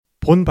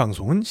본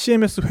방송은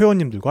CMS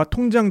회원님들과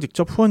통장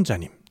직접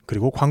후원자님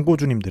그리고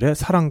광고주님들의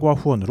사랑과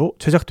후원으로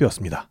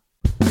제작되었습니다.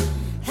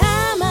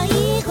 아마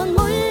이건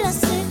몰랐을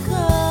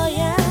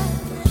거야.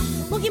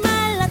 목이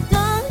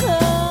말랐던 걸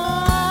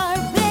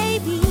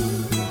baby.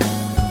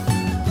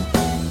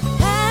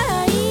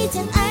 아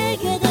이젠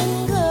알게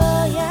된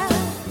거야.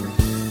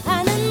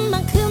 아는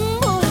만큼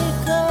모를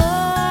걸.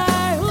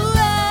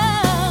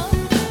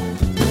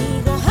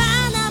 이거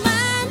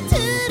하나만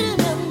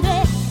들으면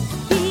돼.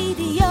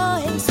 비디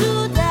여행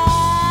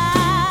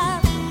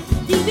수다.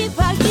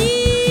 디비파기.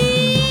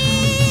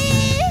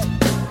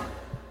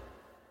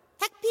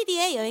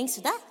 탁피디의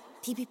여행수다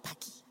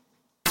디비파기.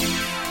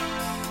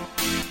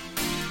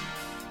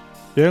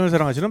 여행을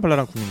사랑하시는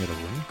발랄한 국민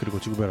여러분 그리고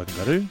지구별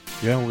어딘가를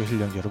여행하고 계실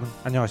여행 여러분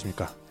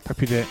안녕하십니까.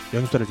 탁피디의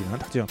여행수다를 진행한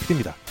탁재영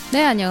PD입니다.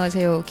 네,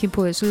 안녕하세요.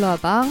 김포의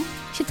술라방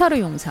시타르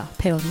용사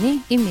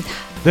배언니입니다.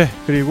 네,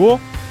 그리고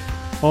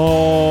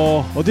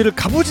어디를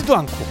가보지도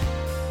않고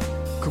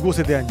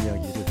그곳에 대한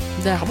이야기를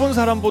네. 가본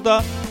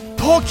사람보다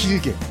더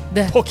길게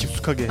네. 더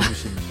깊숙하게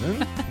해주시는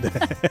네.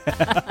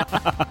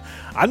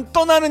 안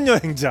떠나는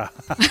여행자.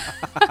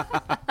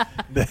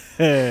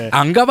 네.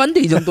 안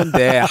가봤는데 이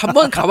정도인데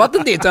한번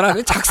가봤던 데 있잖아.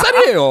 그게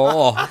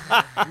작살이에요.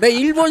 내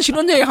일본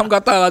신혼여행 한번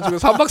갔다 와가지고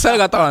 3박 4일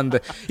갔다 왔는데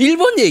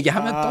일본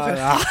얘기하면 또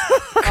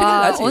큰일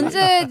나지.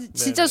 언제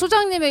진짜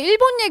소장님의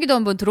일본 얘기도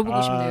한번 들어보고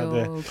싶네요.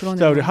 네. 그러네요.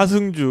 자, 우리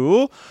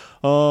하승주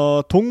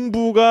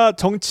동부가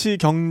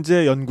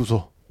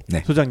정치경제연구소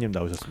네. 소장님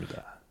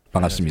나오셨습니다.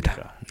 반갑습니다.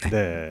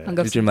 네.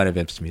 반갑습니다. 일주일 만에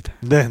뵙습니다.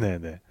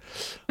 네네네.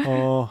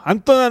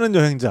 안 떠나는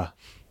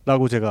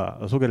여행자라고 제가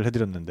소개를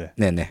해드렸는데,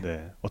 네네.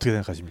 네. 어떻게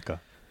생각하십니까?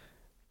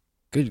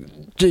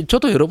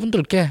 저도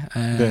여러분들께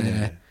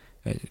네네.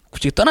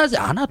 굳이 떠나지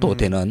않아도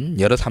되는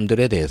여러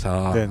삶들에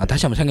대해서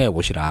다시 한번 생각해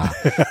보시라.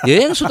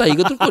 여행수다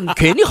이거 듣고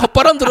괜히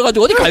헛바람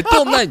들어가지고 어디 갈 데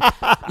없나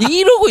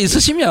이러고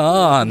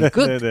있으시면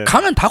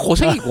가면 다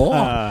고생이고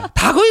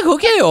다 거의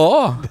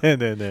거기에요.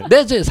 네네네.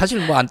 네,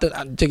 사실 뭐 안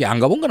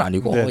가본 건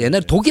아니고 네네네.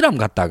 옛날에 독일 한번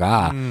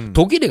갔다가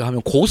독일에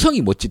가면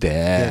고성이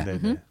멋지대.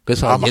 네네네.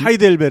 그래서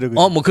하이델베르그.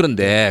 뭐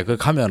그런데 그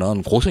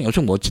가면은 고성이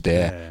엄청 멋지대.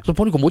 네. 그래서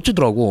보니까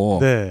멋지더라고.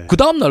 네. 그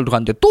다음 날도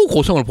갔는데 또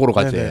고성을 보러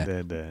가지.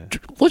 네네네.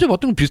 어제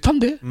봤던 건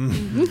비슷한데.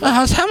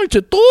 한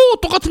 3일째 또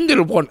똑같은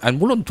데를 보고, 아니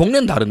물론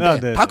동네는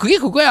다른데 다 그게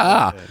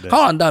그거야.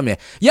 가고 난 다음에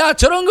야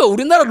저런 거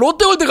우리나라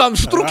롯데월드 가면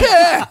수두룩해.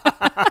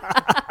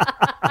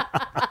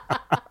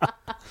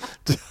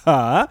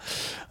 자,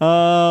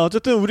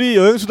 어쨌든 우리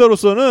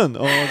여행수다로서는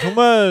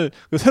정말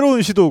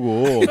새로운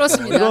시도고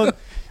그렇습니다. 이런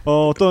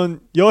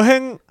어떤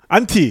여행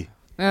안티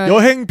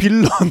여행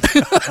빌런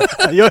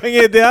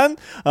여행에 대한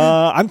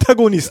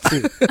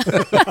안타고니스트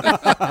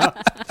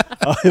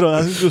이런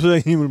하승주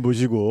소장님을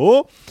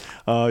모시고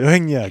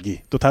여행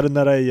이야기 또 다른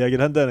나라의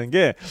이야기를 한다는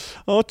게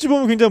어찌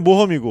보면 굉장히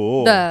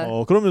모험이고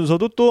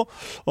그러면서도 또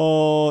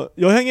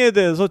여행에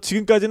대해서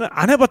지금까지는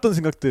안 해봤던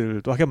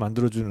생각들도 하게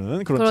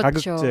만들어주는 그런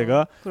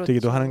자극제가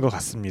되기도 하는 것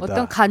같습니다.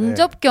 어떤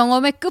간접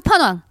경험의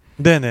끝판왕.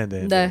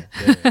 네네네. 네.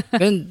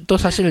 또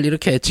사실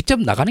이렇게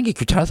직접 나가는 게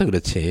귀찮아서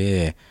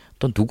그렇지.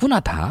 또 누구나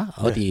다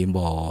어디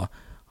뭐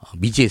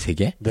미지의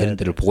세계 이런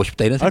데를 보고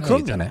싶다 이런 생각이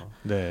있잖아요.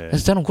 네.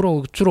 그래서 저는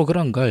주로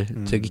그런 걸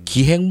저기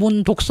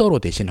기행문 독서로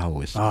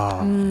대신하고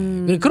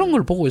있습니다. 그런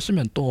걸 보고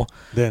있으면 또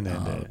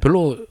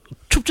별로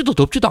춥지도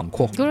덥지도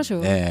않고. 그렇죠.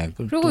 네,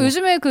 그리고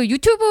요즘에 그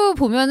유튜브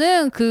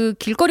보면은 그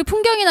길거리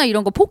풍경이나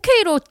이런 거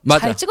 4K로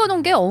잘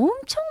찍어놓은 게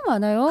엄청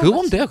많아요. 그거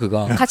보면 돼요,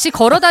 그거. 같이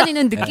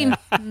걸어다니는 느낌.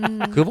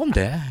 그거 보면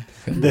돼.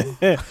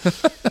 네.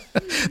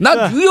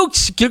 난 뉴욕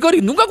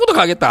길거리 눈 감고도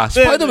가겠다.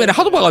 스파이더맨을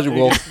하도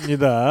봐가지고.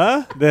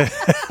 알겠습니다. 네.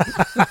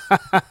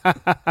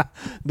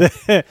 네.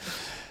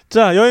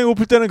 자, 여행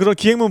고플 때는 그런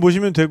기획문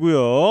보시면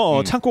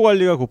되고요. 창고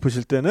관리가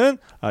고프실 때는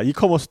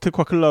이커머스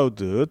특화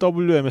클라우드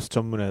WMS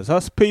전문회사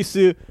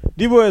스페이스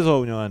리버에서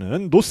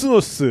운영하는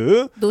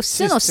노스노스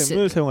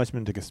시스템을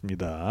사용하시면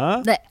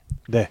되겠습니다. 네.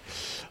 네.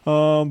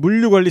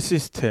 물류 관리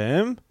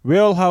시스템,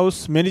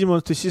 웨어하우스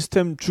매니지먼트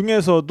시스템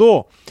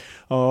중에서도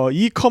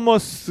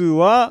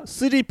이커머스와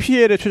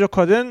 3PL에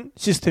최적화된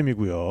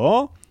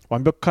시스템이고요.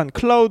 완벽한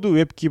클라우드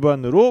웹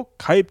기반으로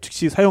가입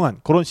즉시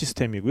사용한 그런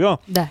시스템이고요.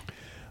 네.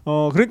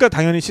 그러니까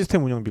당연히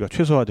시스템 운영비가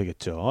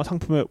최소화되겠죠.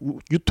 상품의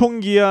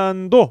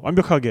유통기한도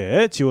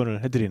완벽하게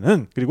지원을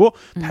해드리는 그리고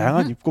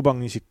다양한 입고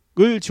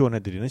방식을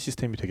지원해드리는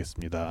시스템이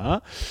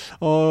되겠습니다.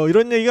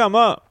 이런 얘기가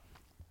아마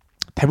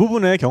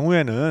대부분의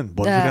경우에는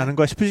뭔 소리 하는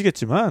거야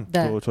싶으시겠지만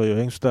또 저희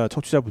여행수다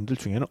청취자분들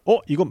중에는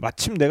이건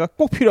마침 내가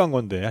꼭 필요한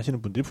건데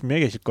하시는 분들이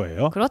분명히 계실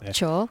거예요.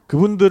 그렇죠. 네.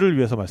 그분들을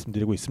위해서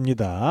말씀드리고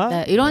있습니다.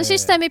 네, 이런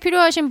시스템이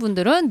필요하신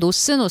분들은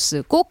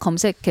노스노스 꼭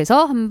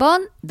검색해서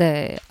한번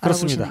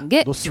알아보시는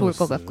게 좋을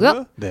것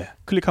같고요. 네,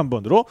 클릭 한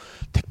번으로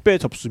택배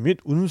접수 및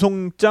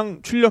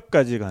운송장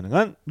출력까지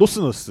가능한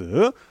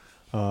노스노스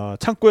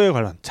창고에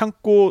관한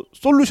창고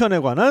솔루션에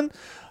관한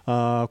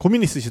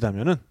고민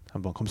있으시다면은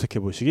한번 검색해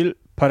보시길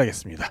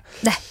바라겠습니다.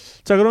 네.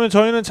 자, 그러면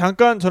저희는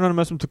잠깐 전하는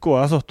말씀 듣고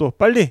와서 또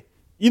빨리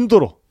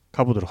인도로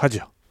가보도록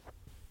하죠.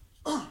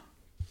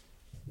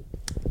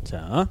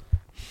 자,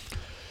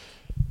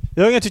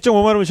 여행의 직접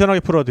몸아름을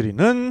시원하게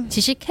풀어드리는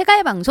지식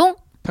해갈 방송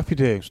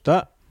탁피드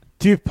여행수다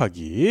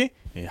딥하기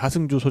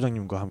하승주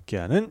소장님과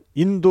함께하는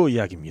인도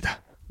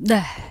이야기입니다.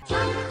 네.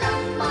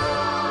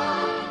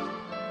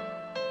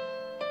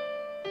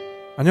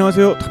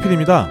 안녕하세요,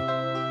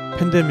 탁피드입니다.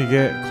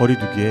 팬데믹의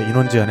거리두기에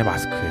인원 제한의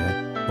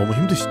마스크에 너무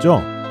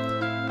힘드시죠?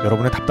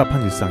 여러분의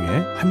답답한 일상에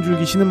한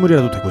줄기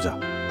신음물이라도 되고자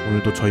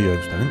오늘도 저희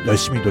여행수다는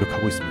열심히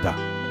노력하고 있습니다.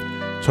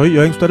 저희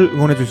여행수다를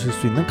응원해 주실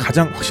수 있는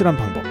가장 확실한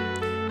방법,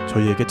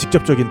 저희에게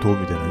직접적인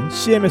도움이 되는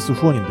CMS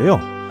후원인데요.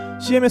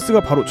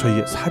 CMS가 바로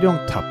저희의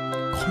사령탑,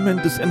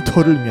 커맨드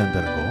센터를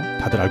의미한다는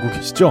거 다들 알고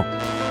계시죠?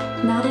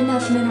 Not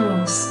enough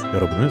minerals.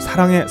 여러분을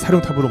사랑의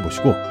사령탑으로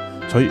모시고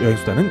저희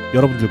여행수다는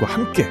여러분들과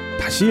함께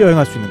다시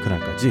여행할 수 있는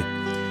그날까지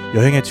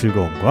여행의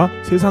즐거움과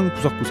세상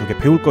구석구석의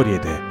배울거리에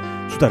대해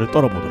수다를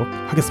떨어보도록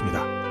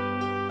하겠습니다.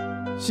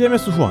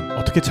 CMS 후원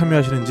어떻게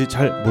참여하시는지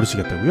잘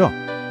모르시겠다고요?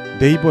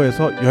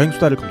 네이버에서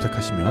여행수다를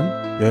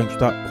검색하시면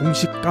여행수다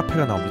공식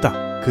카페가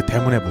나옵니다. 그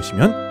대문에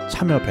보시면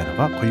참여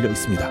배너가 걸려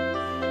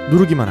있습니다.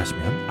 누르기만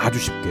하시면 아주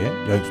쉽게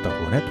여행수다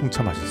후원에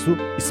동참하실 수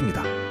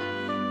있습니다.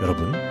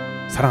 여러분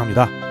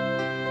사랑합니다.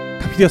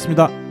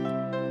 탁피디였습니다.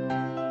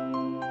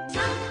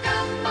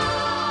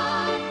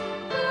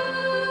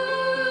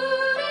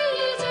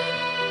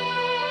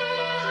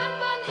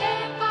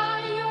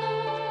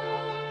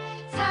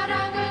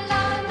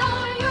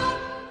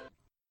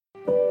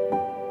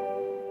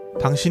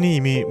 당신이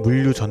이미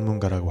물류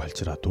전문가라고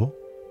할지라도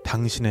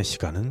당신의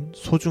시간은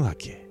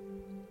소중하기에.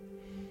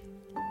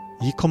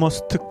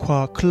 이커머스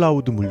특화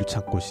클라우드 물류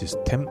창고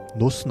시스템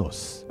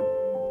노스노스.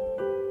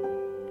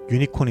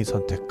 유니콘이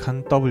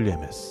선택한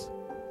WMS.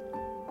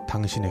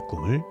 당신의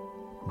꿈을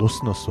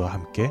노스노스와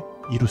함께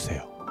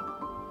이루세요.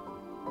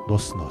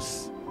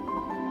 노스노스.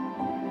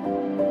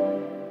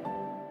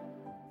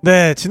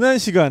 네, 지난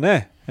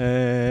시간에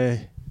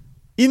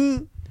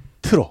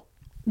인트로.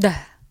 네.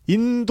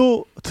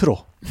 인도 트로.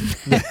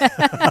 네.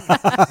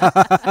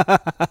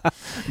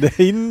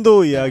 네,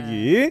 인도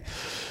이야기.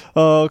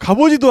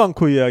 가보지도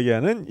않고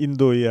이야기하는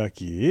인도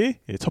이야기.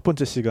 첫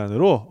번째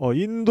시간으로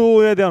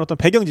인도에 대한 어떤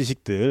배경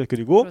지식들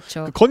그리고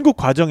그렇죠. 그 건국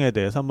과정에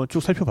대해서 한번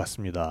쭉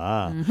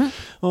살펴봤습니다.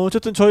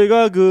 어쨌든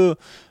저희가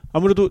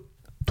아무래도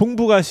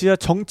동북아시아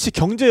정치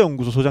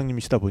경제연구소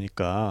소장님이시다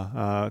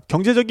보니까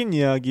경제적인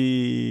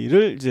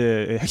이야기를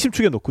이제 핵심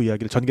축에 놓고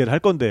이야기를 전개를 할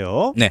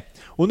건데요. 네.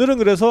 오늘은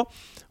그래서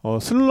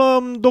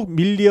슬럼독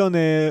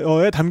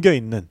밀리어네어에 담겨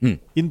있는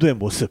인도의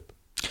모습.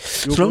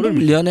 슬럼독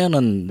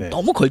밀리어네어는 네.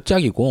 너무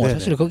걸작이고 네네.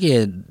 사실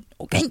거기에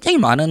굉장히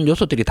많은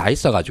요소들이 다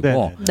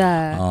있어가지고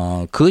네.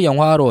 그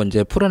영화로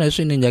이제 풀어낼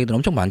수 있는 이야기들은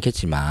엄청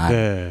많겠지만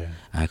네.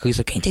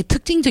 거기서 굉장히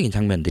특징적인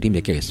장면들이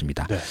몇 개가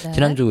있습니다. 네.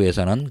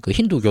 지난주에서는 그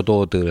힌두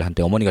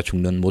교도들한테 어머니가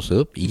죽는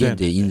모습 이게 네.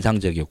 이제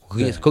인상적이었고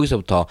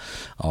거기서부터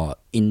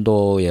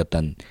인도의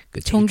어떤 그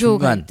종교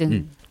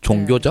갈등,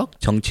 종교적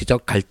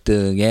정치적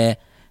갈등의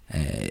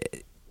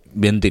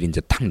면들이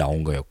이제 탁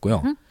나온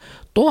거였고요.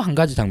 또 한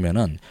가지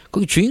장면은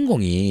거기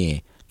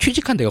주인공이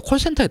취직한 데가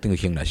콜센터였던 거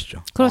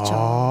기억나시죠?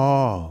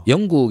 그렇죠.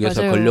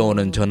 영국에서 맞아요.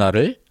 걸려오는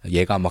전화를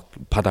얘가 막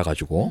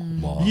받아가지고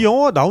이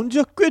영화 나온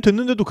지가 꽤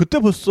됐는데도 그때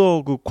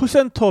벌써 그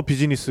콜센터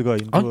비즈니스가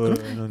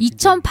인도에는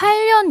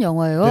 2008년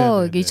영화예요.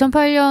 네네네. 이게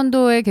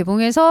 2008년도에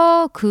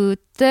개봉해서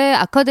그때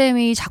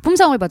아카데미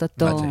작품상을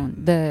받았던 맞아요.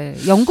 네,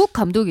 영국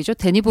감독이죠.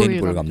 데니 보일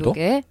감독?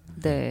 감독의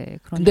네,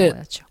 그런 근데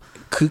영화였죠.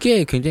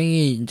 그게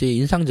굉장히 이제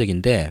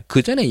인상적인데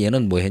그 전에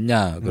얘는 뭐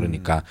했냐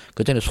그러니까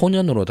그 전에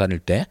소년으로 다닐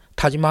때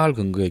타지마할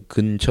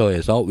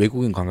근처에서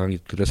외국인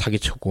관광객들을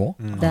사기치고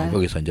네.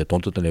 거기서 이제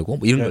돈 뜯어내고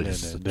뭐 이런 걸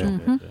했었죠. 네.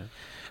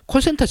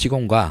 콜센터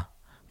직원과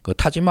그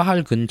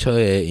타지마할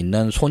근처에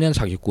있는 소년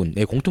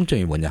사기꾼의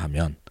공통점이 뭐냐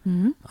하면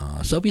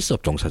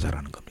서비스업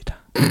종사자라는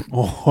겁니다.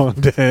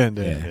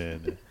 네.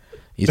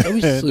 이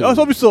서비스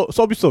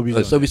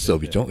서비스업이죠.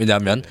 서비스업이죠.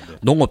 왜냐하면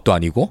농업도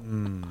아니고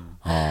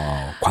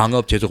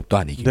광업 제조업도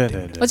아니기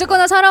때문에.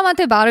 어쨌거나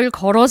사람한테 말을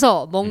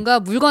걸어서 뭔가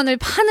물건을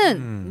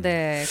파는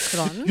네,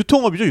 그런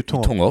유통업이죠,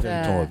 유통업.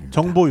 네.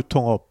 정보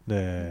유통업.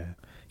 네.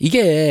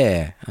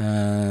 이게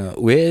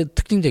왜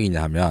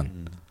특징적이냐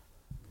하면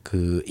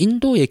그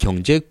인도의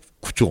경제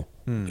구조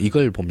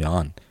이걸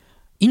보면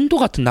인도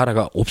같은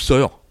나라가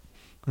없어요.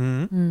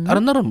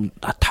 다른 나라는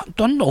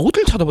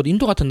어딜 찾아봐도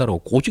인도 같은 나라가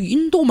없고 오직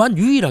인도만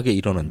유일하게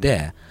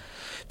이러는데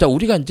자,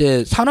 우리가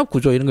이제 산업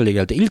구조 이런 걸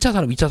얘기할 때 1차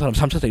산업, 2차 산업,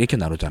 3차 산업 이렇게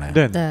나누잖아요.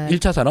 네.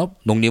 1차 산업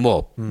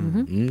농림업,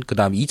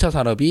 그다음에 2차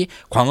산업이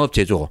광업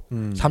제조,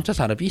 3차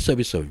산업이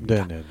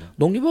서비스업입니다.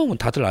 농림업은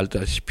다들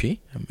알다시피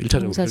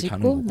 1차적으로 그렇게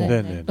하는 거고.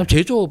 그다음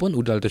제조업은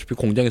우리도 알다시피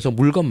공장에서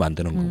물건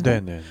만드는 거고.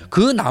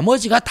 그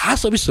나머지가 다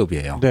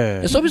서비스업이에요.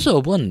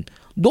 서비스업은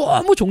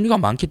너무 종류가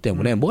많기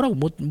때문에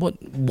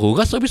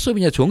뭐가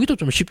서비스업이냐 정의도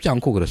좀 쉽지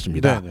않고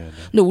그렇습니다.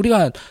 근데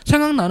우리가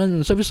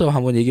생각나는 서비스업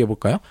한번 얘기해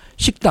볼까요?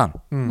 식당,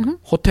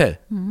 호텔,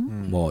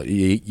 뭐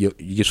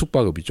이게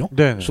숙박업이죠.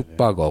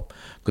 숙박업,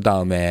 그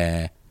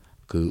다음에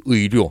그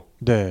의료,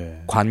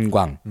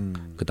 관광,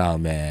 그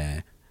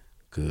다음에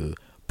그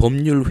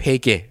법률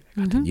회계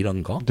같은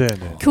이런 거.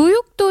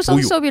 교육도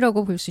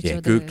서비스업이라고 볼 수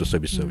있죠. 교육도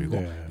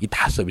서비스업이고 이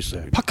다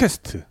서비스업이고.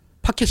 팟캐스트.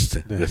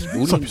 팟캐스트. 네.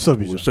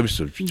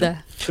 서비스죠. 네.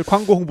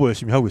 광고 홍보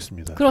열심히 하고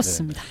있습니다.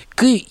 그렇습니다.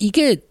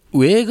 이게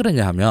왜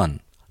그러냐 하면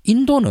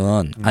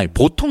인도는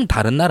보통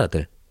다른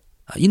나라들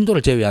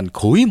인도를 제외한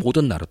거의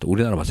모든 나라도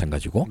우리나라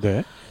마찬가지고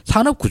네.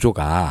 산업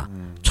구조가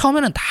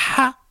처음에는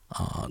다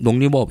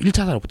농림업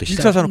 1차 산업부터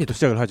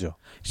시작을 하죠.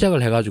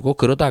 시작을 해가지고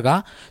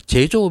그러다가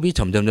제조업이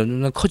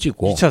점점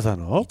커지고 2차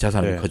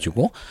산업이 네.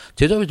 커지고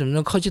제조업이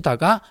점점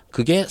커지다가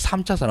그게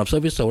 3차 산업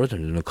서비스업으로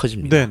점점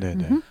커집니다.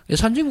 네네네.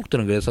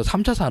 선진국들은 그래서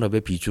 3차 산업의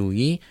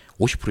비중이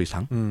 50%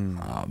 이상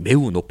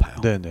매우 높아요.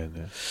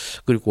 네네네.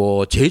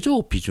 그리고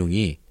제조업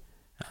비중이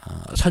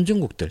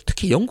선진국들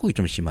특히 영국이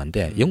좀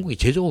심한데 영국이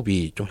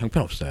제조업이 좀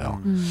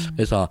형편없어요.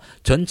 그래서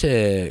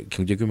전체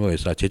경제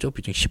규모에서 제조업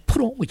비중이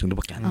 10% 이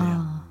정도밖에 안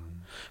돼요.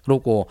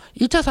 그리고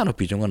 1차 산업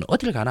비중은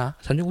어딜 가나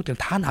선진국들은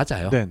다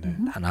낮아요. 네네.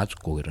 다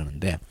낮고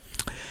그러는데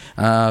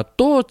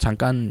또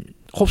잠깐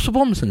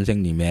홉스봄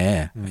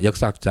선생님의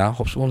역사학자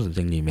홉스봄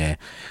선생님의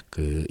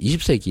그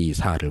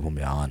 20세기사를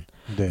보면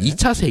네.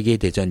 2차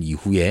세계대전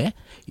이후에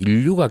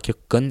인류가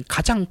겪은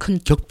가장 큰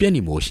격변이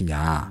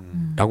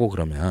무엇이냐라고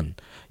그러면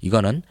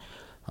이거는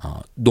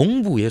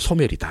농부의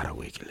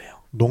소멸이다라고 얘기를 해요.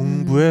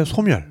 농부의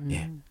소멸.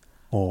 예.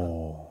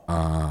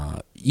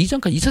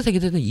 이전까지 2차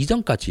세계대전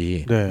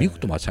이전까지 네.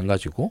 미국도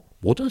마찬가지고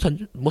모든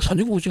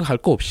선진국 중에 할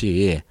거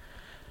없이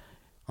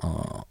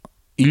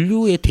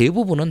인류의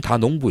대부분은 다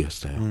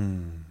농부였어요.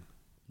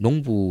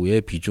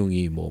 농부의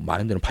비중이 뭐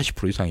많은 데는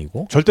 80%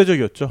 이상이고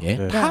절대적이었죠. 예,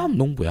 네. 다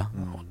농부야.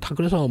 다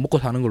그래서 먹고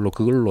사는 걸로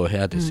그걸로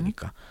해야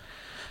됐으니까.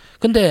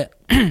 근데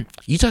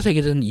 2차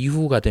세계대전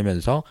이후가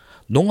되면서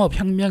농업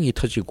혁명이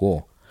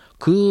터지고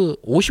그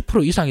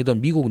 50%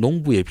 이상이던 미국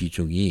농부의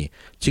비중이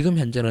지금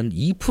현재는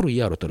 2%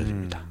 이하로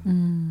떨어집니다.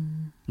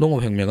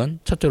 농업혁명은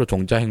첫째로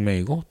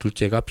종자혁명이고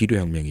둘째가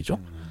비료혁명이죠.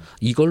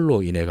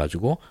 이걸로 인해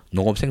가지고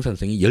농업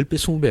생산성이 10배,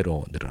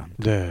 20배로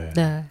늘어납니다. 네.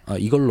 네.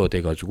 이걸로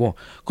돼 가지고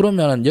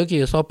그러면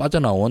여기에서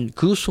빠져나온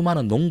그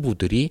수많은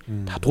농부들이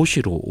다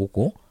도시로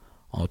오고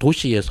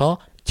도시에서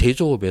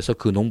제조업에서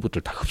그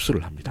농부들 다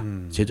흡수를 합니다.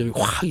 제조업이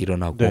확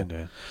일어나고. 네네.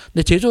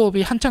 근데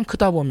제조업이 한창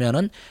크다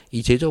보면은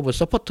이 제조업을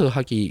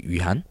서포트하기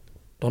위한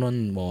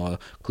또는 뭐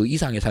그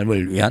이상의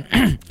삶을 위한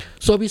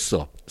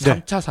서비스업,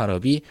 3차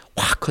산업이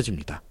확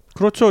커집니다.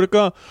 그렇죠.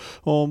 그러니까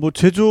뭐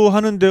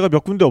제조하는 데가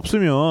몇 군데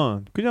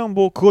없으면 그냥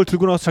뭐 그걸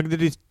들고 나서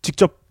자기들이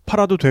직접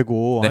팔아도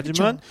되고 네.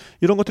 하지만 그렇죠.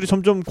 이런 것들이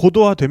점점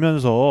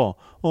고도화되면서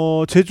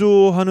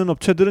제조하는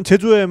업체들은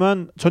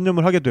제조에만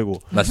전념을 하게 되고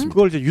맞습니다.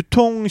 그걸 이제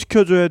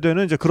유통시켜줘야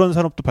되는 이제 그런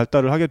산업도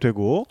발달을 하게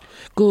되고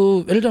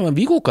그 예를 들면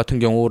미국 같은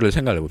경우를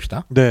생각해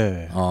봅시다.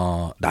 네.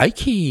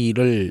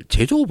 나이키를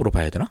제조업으로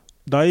봐야 되나?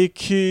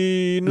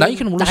 나이키는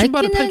물론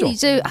신발을 팔죠.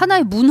 이제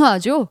하나의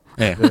문화죠.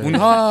 네,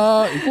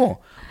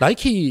 문화이고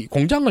나이키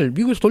공장을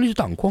미국에서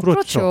돌리지도 않고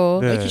그렇죠.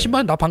 네. 나이키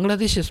신발은 다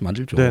방글라데시에서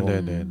만들죠.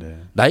 네네네.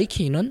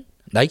 나이키에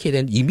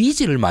대한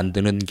이미지를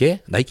만드는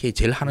게 나이키에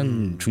제일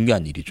하는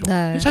중요한 일이죠.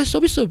 네. 사실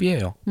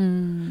서비스업이에요.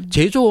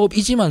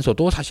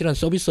 제조업이지만서도 사실은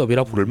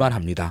서비스업이라 부를만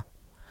합니다.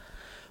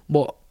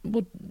 뭐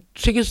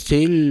세계에서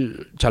제일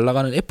잘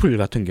나가는 애플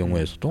같은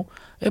경우에서도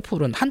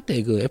애플은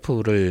한때 그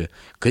애플을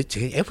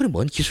애플이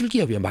뭔 기술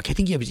기업이야,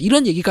 마케팅 기업이지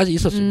이런 얘기까지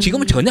있었어요.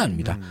 지금은 전혀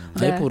아닙니다.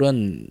 네.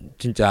 애플은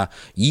진짜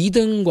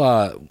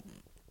 2등과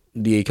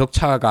의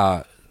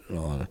격차가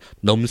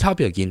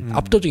넘사벽인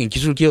압도적인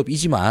기술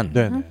기업이지만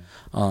네네.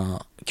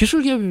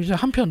 기술 기업이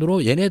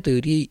한편으로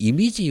얘네들이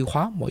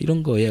이미지화 뭐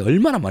이런 거에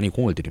얼마나 많이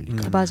공을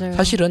들입니까? 맞아요.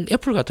 사실은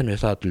애플 같은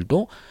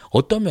회사들도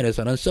어떤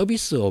면에서는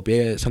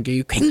서비스업의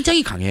성격이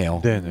굉장히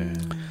강해요. 네네.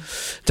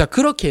 자,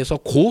 그렇게 해서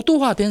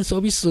고도화된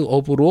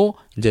서비스업으로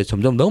이제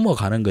점점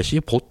넘어가는 것이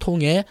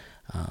보통의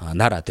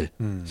나라들,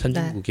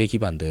 선진국의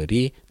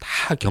기반들이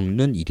다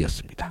겪는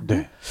일이었습니다.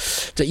 네.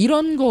 자,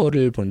 이런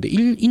거를 보는데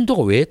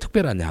인도가 왜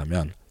특별하냐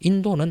하면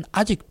인도는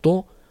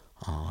아직도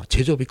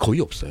제조업이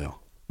거의 없어요.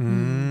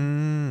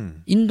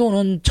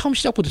 인도는 처음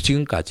시작부터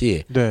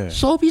지금까지 네.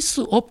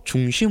 서비스업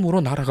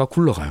중심으로 나라가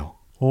굴러가요.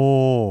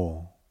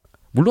 오.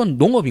 물론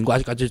농업인구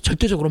아직까지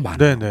절대적으로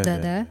많아요.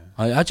 네네.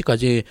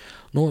 아직까지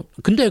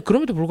근데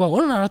그럼에도 불구하고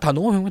어느 나라 다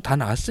농업혁명 다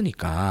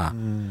나왔으니까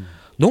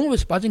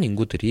농업에서 빠진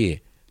인구들이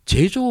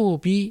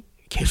제조업이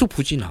계속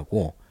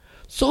부진하고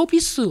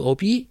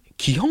서비스업이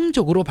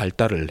기형적으로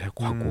발달을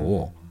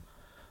하고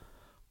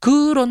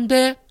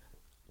그런데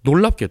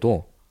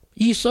놀랍게도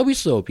이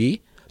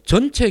서비스업이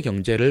전체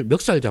경제를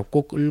멱살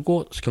잡고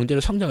끌고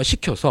경제를 성장을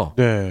시켜서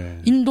네.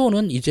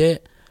 인도는 이제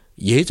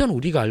예전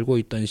우리가 알고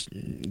있던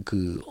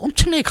그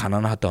엄청나게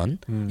가난하던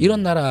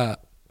이런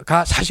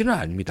나라가 사실은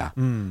아닙니다.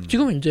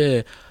 지금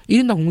이제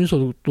 1인당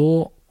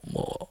국민소득도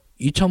뭐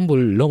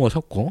 2,000불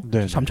넘어섰고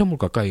네네. 3,000불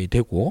가까이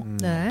되고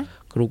네.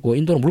 그리고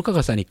인도는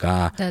물가가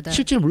싸니까 네네.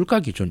 실질 물가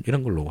기준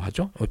이런 걸로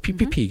하죠.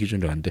 PPP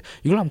기준으로 하는데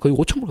이걸 하면 거의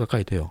 5,000불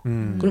가까이 돼요.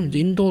 그럼 이제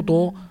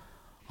인도도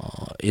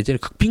예전에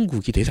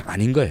극빈국이 더 이상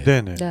아닌 거예요.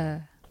 네네.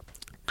 네.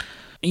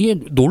 이게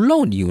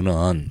놀라운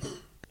이유는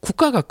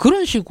국가가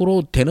그런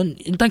식으로 되는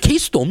일단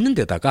케이스도 없는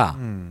데다가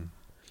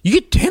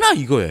이게 되나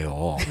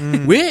이거예요.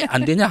 왜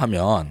안 되냐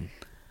하면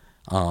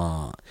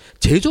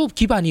제조업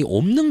기반이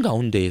없는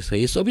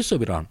가운데에서의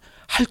서비스업이란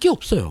할 게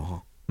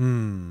없어요.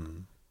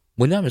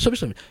 뭐냐면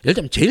서비스업. 예를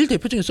들면 제일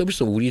대표적인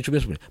서비스업 우리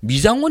주변에서 보면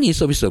미장원이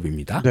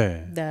서비스업입니다.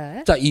 네.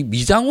 네. 자, 이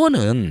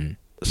미장원은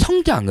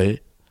성장을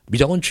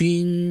미장원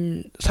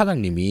주인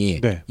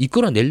사장님이 네.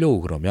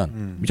 이끌어내려고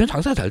그러면 미장원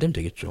장사가 잘 되면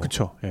되겠죠.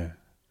 그렇죠. 예.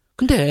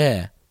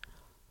 근데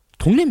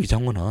동네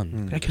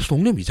미장원은 그냥 계속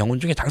동네 미장원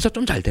중에 장사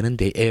좀 잘 되는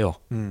데예요.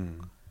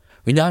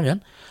 왜냐하면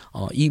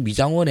이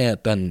미장원의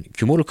어떤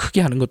규모를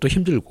크게 하는 것도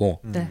힘들고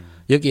네.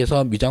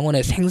 여기에서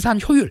미장원의 생산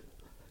효율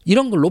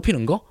이런 걸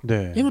높이는 거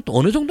네. 이건 또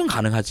어느 정도는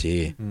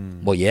가능하지.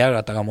 뭐 예약을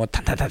갖다가 뭐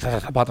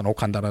탄탄탄탄 받아놓고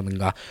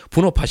한다라든가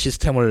분업화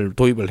시스템을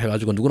도입을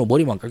해가지고 누구는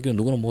머리만 깎이고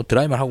누구는 뭐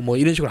드라이만 하고 뭐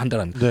이런 식으로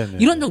한다는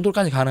이런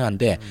정도까지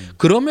가능한데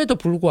그럼에도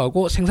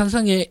불구하고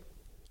생산성의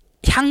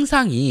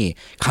향상이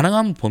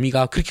가능한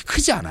범위가 그렇게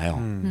크지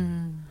않아요.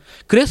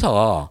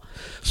 그래서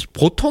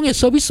보통의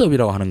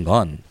서비스업이라고 하는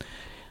건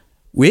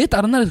왜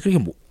다른 나라에서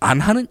그렇게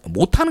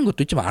못하는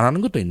것도 있지만 안 하는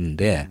것도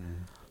있는데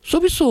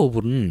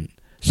서비스업은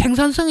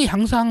생산성의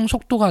향상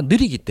속도가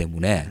느리기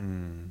때문에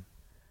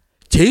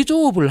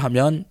제조업을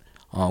하면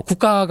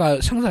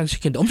국가가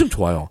생산시키는데 엄청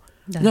좋아요.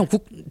 네. 왜냐하면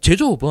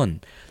제조업은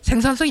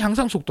생산성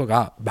향상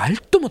속도가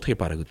말도 못하게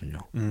빠르거든요.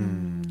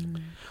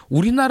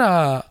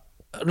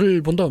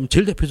 우리나라를 본다면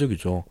제일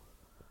대표적이죠.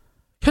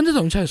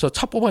 현대자동차에서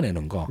차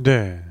뽑아내는 거.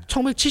 네.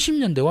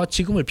 1970년대와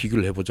지금을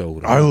비교를 해보자고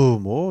그러면. 아유,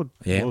 뭐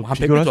한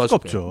비교할 100배 수가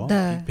없죠.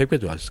 네. 100배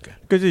좋았을 거예요.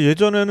 그러니까 이제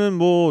예전에는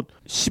뭐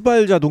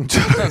시발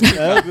자동차,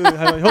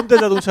 현대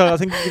자동차가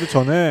생기기도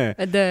전에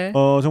네.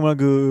 정말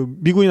그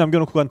미군이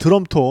남겨놓고 간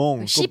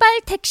드럼통,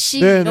 시발 택시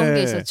네네. 이런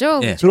게 있었죠.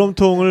 네.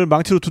 드럼통을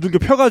망치로 두들겨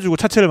펴가지고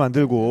차체를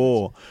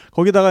만들고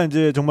거기다가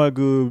이제 정말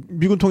그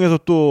미군통에서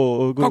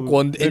또 갖고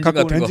온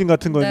엔진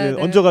같은 거 네, 이제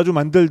네. 얹어가지고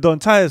만들던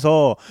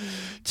차에서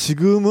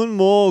지금은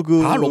뭐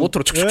그 다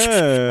로봇으로 축축축축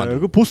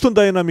만들고. 그 보스턴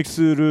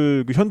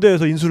다이나믹스를 그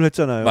현대에서 인수를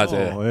했잖아요.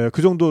 맞아요. 예,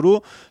 그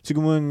정도로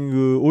지금은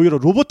그 오히려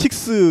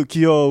로보틱스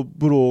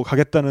기업으로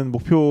가겠다는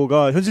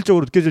목표가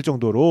현실적으로 느껴질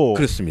정도로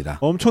그렇습니다.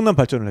 엄청난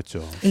발전을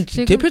했죠.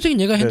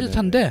 대표적인 예가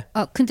현대차인데.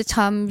 아 근데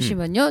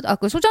잠시만요.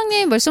 아까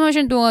소장님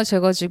말씀하신 동안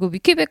제가 지금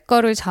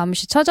위키백과를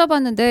잠시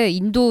찾아봤는데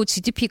인도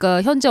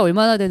GDP가 현재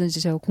얼마나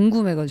되는지 제가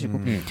궁금해가지고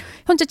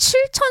현재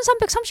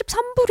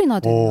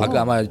 7,333불이나 돼요. 오.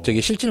 아마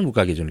저기 실질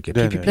물가 기준으로 이렇게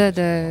네네. PPP.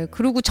 네네.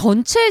 그리고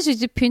전체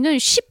GDP는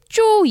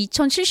 10조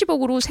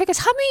 2,070억으로 세계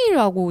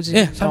 3위라고 지금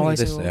네, 나와 3위가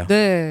있어요. 됐어요.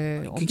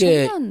 네,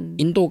 그게 엄청난.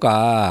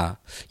 인도가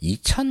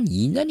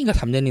 2002년인가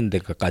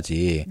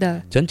 3년인데까지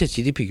네. 전체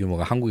GDP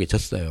규모가 한국에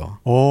졌어요.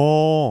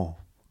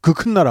 그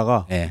큰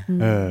나라가. 네.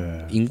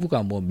 예.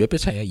 인구가 뭐 몇 배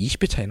차이야?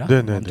 20배 차이나?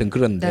 네네네. 아무튼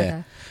그런데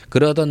네네.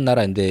 그러던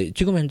나라인데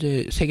지금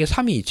현재 세계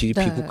 3위 GDP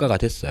네. 국가가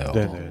됐어요.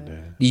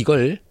 네네네.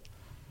 이걸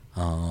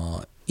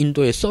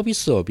인도의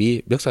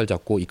서비스업이 멱살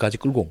잡고 이까지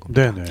끌고 온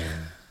겁니다. 네네.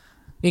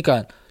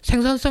 그러니까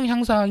생산성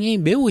향상이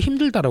매우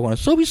힘들다라고 하는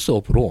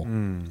서비스업으로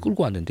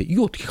끌고 왔는데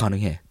이게 어떻게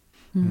가능해?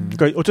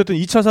 그러니까 어쨌든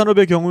 2차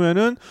산업의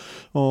경우에는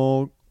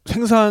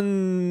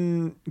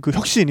생산 그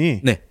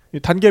혁신이 네.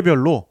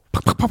 단계별로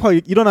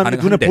팍팍팍팍 일어나는 게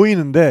눈에 가능한데.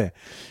 보이는데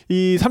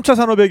이 3차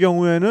산업의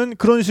경우에는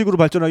그런 식으로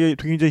발전하기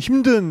굉장히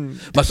힘든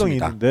특성이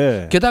맞습니다.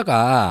 있는데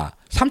게다가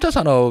 3차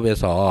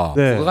산업에서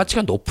네.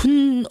 부가가치가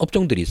높은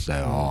업종들이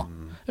있어요.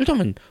 예를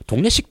들면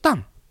동네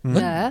식당은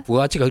네.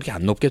 부가가치가 그렇게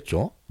안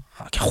높겠죠.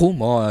 겨우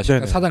뭐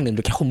네네.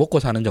 사장님들 겨우 먹고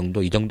사는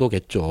정도 이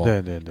정도겠죠.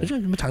 네네네.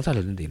 요즘 뭐 장사를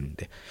했는데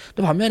있는데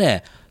또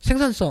반면에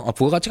생산성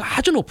부가가치가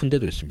아주 높은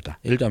데도 있습니다.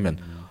 예를 들면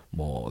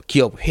뭐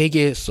기업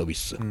회계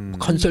서비스,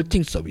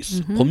 컨설팅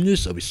서비스, 법률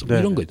서비스 뭐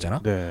이런 거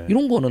있잖아. 네.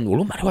 이런 거는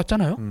원래 많이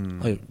왔잖아요.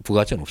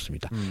 부가가치가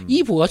높습니다.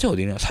 이 부가가치가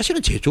어디냐?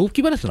 사실은 제조업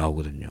기반에서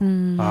나오거든요.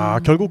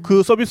 결국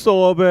그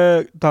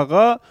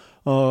서비스업에다가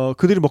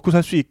그들이 먹고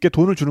살 수 있게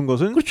돈을 주는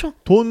것은 그렇죠.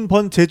 돈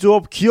번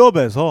제조업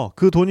기업에서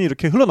그 돈이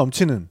이렇게 흘러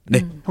넘치는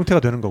네. 형태가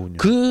되는 거군요.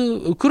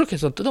 그렇게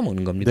해서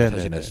뜯어먹는 겁니다. 네네네.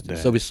 사실은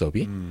네.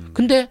 서비스업이.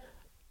 근데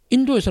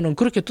인도에서는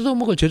그렇게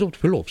뜯어먹을 제조업도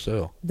별로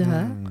없어요. 네.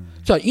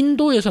 자,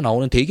 인도에서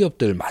나오는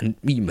대기업들 많이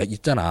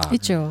있잖아.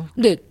 있죠.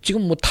 근데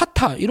지금 뭐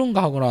타타 이런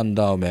거 하고 난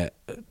다음에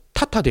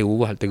타타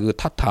대우고 할 때 그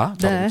타타,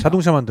 네.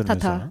 자동차 만드는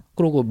타타. 회사.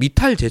 그리고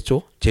미탈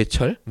제조,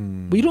 제철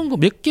뭐 이런 거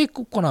몇 개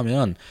끄고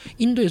나면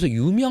인도에서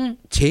유명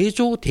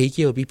제조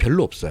대기업이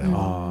별로 없어요.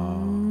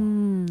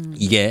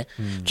 이게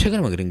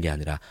최근에만 그런 게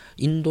아니라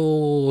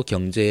인도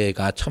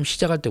경제가 처음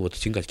시작할 때부터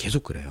지금까지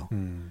계속 그래요.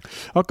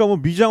 아까 뭐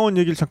미장원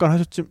얘기를 잠깐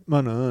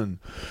하셨지만은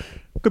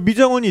그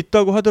미장원이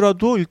있다고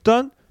하더라도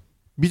일단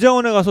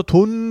미장원에 가서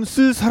돈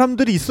쓸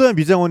사람들이 있어야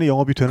미장원이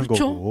영업이 되는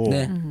그렇죠? 거고.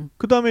 네.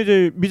 그다음에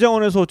이제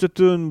미장원에서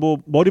어쨌든 뭐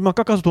머리만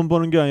깎아서 돈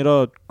버는 게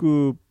아니라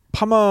그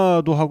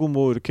파마도 하고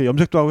뭐 이렇게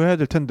염색도 하고 해야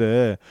될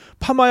텐데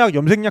파마약,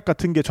 염색약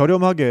같은 게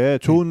저렴하게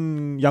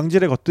좋은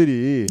양질의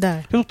것들이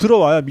네. 계속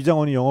들어와야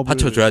미장원이 영업을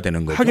받쳐줘야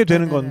되는 거죠. 하게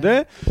되는 네네.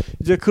 건데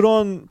이제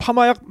그런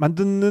파마약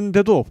만드는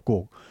데도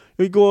없고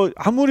이거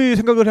아무리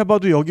생각을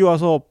해봐도 여기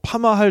와서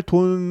파마할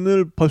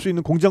돈을 벌 수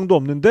있는 공장도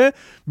없는데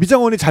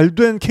미장원이 잘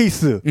된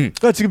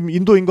케이스가 지금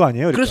인도인 거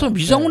아니에요? 그러니까. 그래서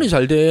미장원이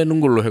잘 되는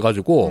걸로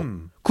해가지고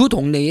그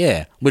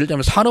동네에 뭐 예를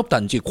들면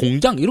산업단지,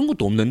 공장 이런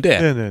것도 없는데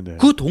네네네.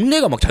 그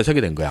동네가 막 잘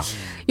살게 된 거야.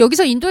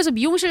 여기서 인도에서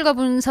미용실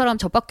가본 사람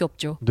저밖에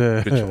없죠.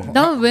 네. 그렇죠.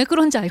 난 왜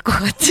그런지 알 것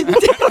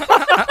같은데.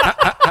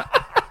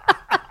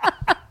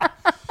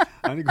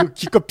 아니 그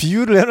기껏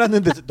비유를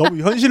해놨는데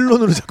너무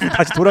현실론으로 자꾸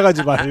다시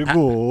돌아가지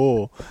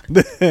말고.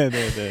 네.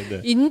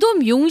 인도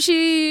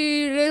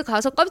미용실에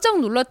가서 깜짝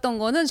놀랐던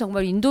거는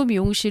정말 인도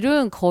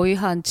미용실은 거의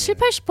한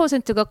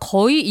 70-80%가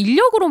거의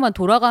인력으로만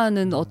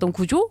돌아가는 어떤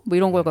구조? 뭐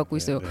이런 걸 갖고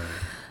있어요.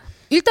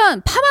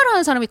 일단 파마를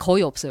하는 사람이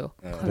거의 없어요.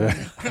 네.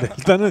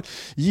 일단은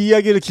이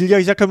이야기를 길게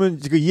하기 시작하면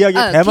그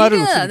이야기의 대마를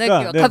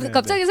놓치니까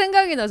갑자기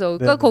생각이 나서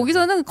그러니까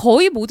거기서는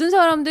거의 모든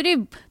사람들이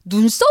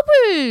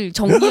눈썹을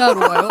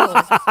정리하러 와요.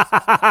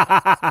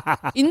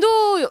 인도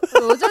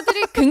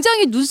여자들이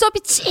굉장히 눈썹이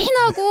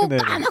진하고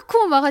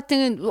까맣고 막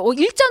하여튼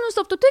일자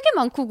눈썹도 되게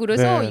많고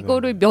그래서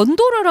이거를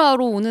면도를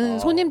하러 오는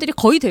손님들이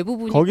거의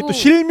대부분이고 거기 또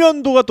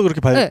실면도가 또 그렇게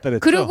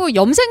발달했죠. 그리고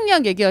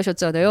염색약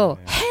얘기하셨잖아요.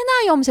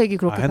 헤나 염색이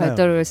그렇게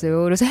발달을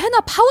했어요. 그래서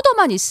헤나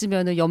파우더만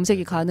있으면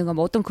염색이 가능한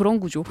뭐 어떤 그런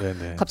구조.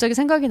 갑자기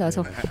생각이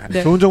나서.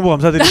 네. 좋은 정보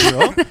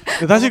감사드리고요.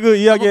 다시 그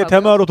이야기의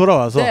대마로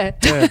돌아와서. 네.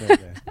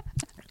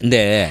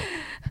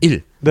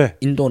 1.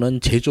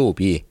 인도는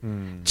제조업이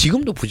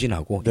지금도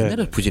부진하고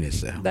옛날에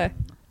부진했어요. 네.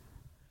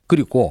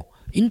 그리고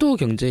인도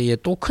경제의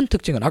또 큰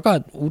특징은 아까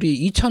우리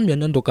 2000 몇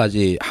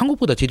년도까지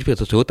한국보다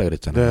GDP에서 적었다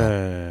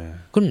그랬잖아요.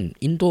 그럼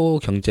인도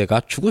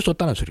경제가 죽을 수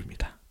없다는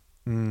소리입니다.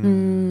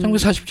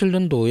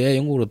 1947년도에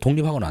영국으로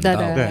독립하고 난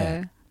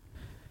다음에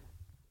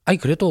아니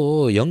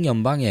그래도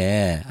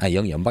영연방이라고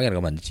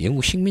하면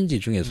영국 식민지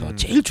중에서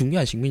제일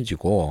중요한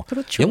식민지고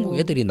그렇죠. 영국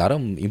애들이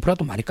나름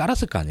인프라도 많이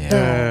깔았을 거 아니에요.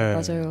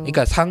 맞아요.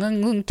 그러니까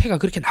상태가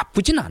그렇게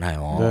나쁘진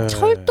않아요.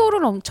 철도를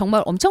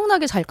정말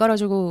엄청나게 잘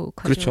깔아주고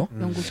가죠. 그렇죠.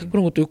 영국이.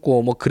 그런 것도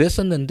있고 뭐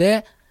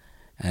그랬었는데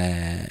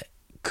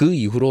그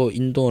이후로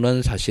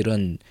인도는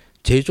사실은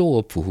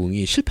제조업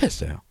부흥이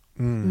실패했어요.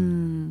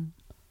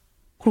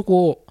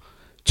 그리고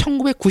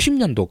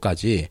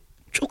 1990년도까지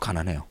쭉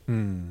가난해요.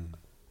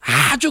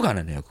 아주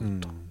가난해요.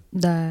 그것도.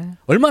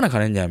 얼마나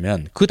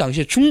가난했냐면 그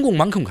당시에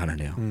중국만큼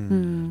가난해요.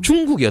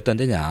 중국이 어떤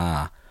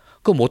데냐.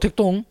 그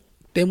모택동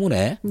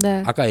때문에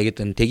아까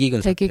얘기했던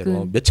대기근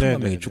사태로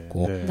몇천만 명이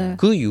죽고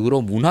그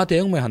이후로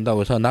문화대혁명 한다고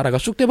해서 나라가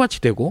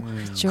쑥대밭이 되고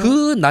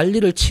그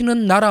난리를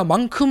치는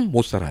나라만큼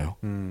못 살아요.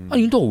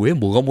 아니 인도가 왜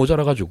뭐가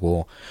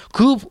모자라가지고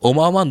그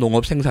어마어마한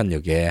농업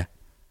생산력에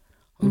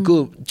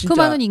진짜 그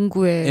많은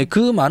인구에 그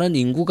많은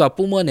인구가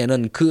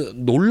뿜어내는 그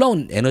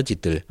놀라운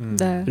에너지들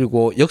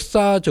그리고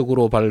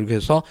역사적으로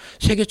발견해서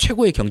세계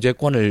최고의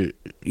경제권을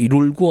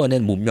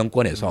이루어낸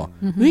문명권에서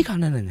왜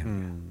가난하냐?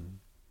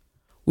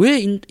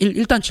 왜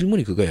일단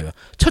질문이 그거예요.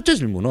 첫째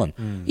질문은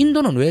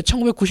인도는 왜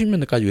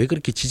 1990년대까지 왜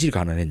그렇게 지질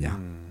가난했냐?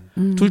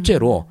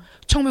 둘째로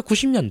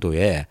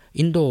 1990년도에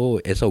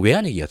인도에서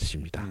외환위기가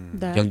터집니다.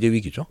 경제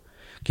위기죠.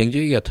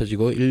 경제위기가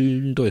터지고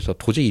인도에서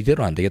도저히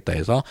이대로 안 되겠다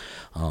해서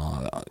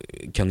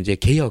경제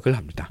개혁을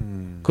합니다.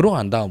 그러고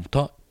난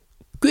다음부터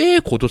꽤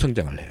고도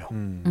성장을 해요.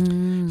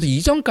 그래서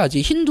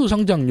이전까지 힌두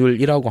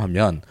성장률이라고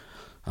하면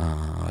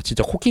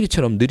진짜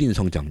코끼리처럼 느린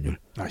성장률.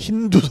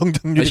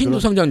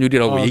 힌두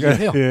성장률이라고 얘기를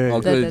해요.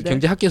 그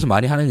경제학계에서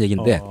많이 하는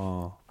얘기인데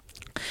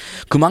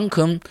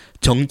그만큼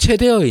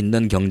정체되어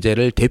있는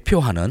경제를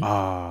대표하는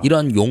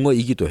이런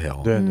용어이기도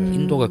해요.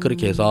 인도가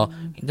그렇게 해서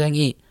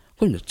굉장히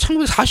그럼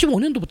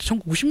 1945년도부터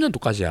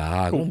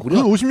 1990년도까지야. 그럼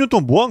 50년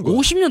동안 뭐 한 거야?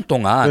 50년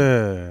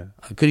동안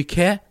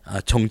그렇게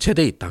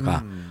정체돼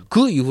있다가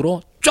그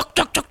이후로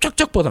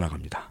쫙쫙쫙쫙쫙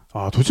뻗어나갑니다.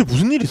 도대체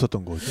무슨 일이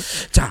있었던 거죠?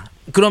 자,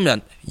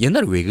 그러면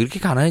옛날에 왜 그렇게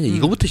가난했냐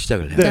이거부터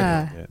시작을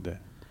해요.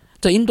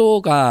 자,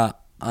 인도가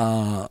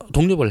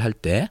독립을 할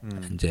때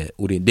이제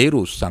우리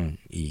네루 수상이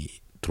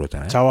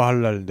들어오잖아요.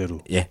 자와할랄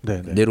네루.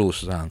 네루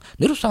수상.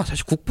 네루 수상은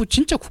사실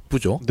진짜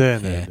국부죠.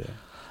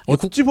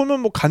 어찌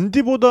보면 뭐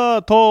간디보다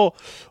더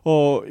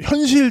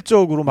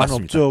현실적으로 많은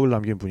업적을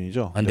남긴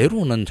분이죠.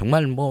 네루는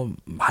정말 뭐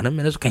많은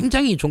면에서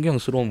굉장히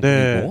존경스러운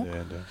분이고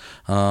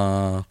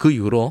그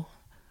이후로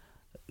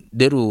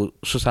네루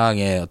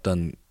수상의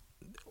어떤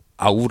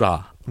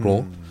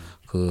아우라로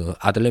그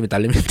아들내미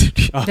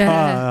딸내미들이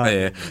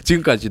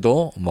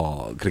지금까지도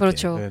뭐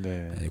그렇게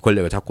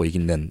권력을 잡고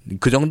있는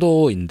그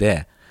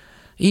정도인데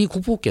이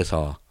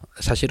국부께서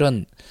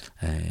사실은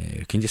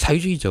굉장히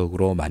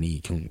사회주의적으로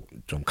많이 좀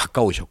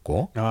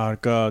가까우셨고.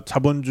 그러니까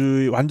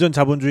완전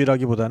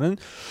자본주의라기보다는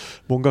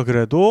뭔가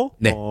그래도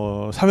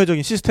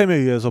사회적인 시스템에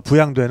의해서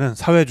부양되는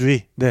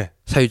사회주의.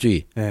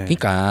 사회주의.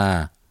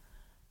 그러니까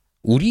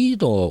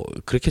우리도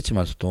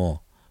그렇겠지만서도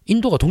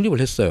인도가 독립을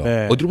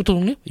했어요. 어디로부터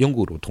독립?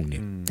 영국으로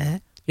독립.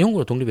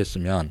 영국으로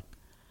독립했으면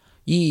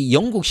이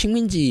영국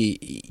식민지,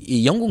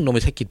 이 영국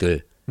놈의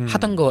새끼들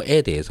하던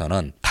거에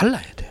대해서는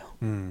달라야 돼요.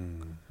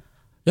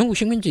 영국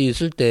식민지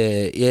있을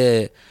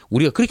때에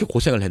우리가 그렇게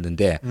고생을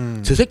했는데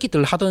저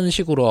새끼들 하던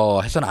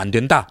식으로 해서는 안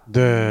된다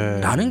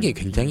라는 게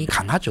굉장히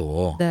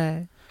강하죠.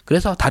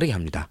 그래서 다르게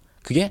합니다.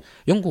 그게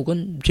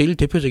영국은 제일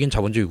대표적인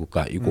자본주의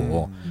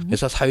국가이고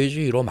그래서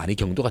사회주의로 많이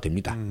경도가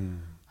됩니다.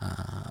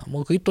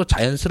 뭐 그게 또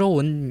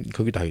자연스러운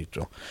거기도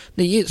하겠죠.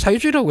 근데 이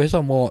사회주의라고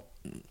해서 뭐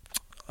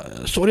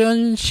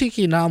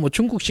소련식이나 뭐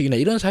중국식이나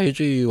이런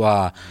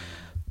사회주의와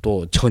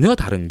또 전혀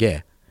다른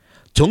게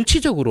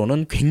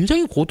정치적으로는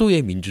굉장히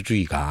고도의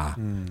민주주의가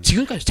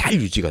지금까지 잘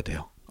유지가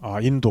돼요.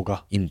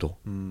 인도가?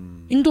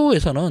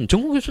 인도에서는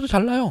전국에서도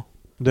잘 나요.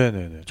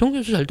 네네네.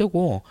 전국에서도 잘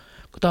되고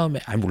그다음에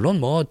물론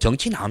뭐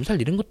정치인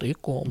암살 이런 것도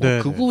있고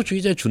뭐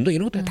극우주의자 준동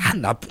이런 것도 다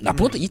나쁜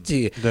것도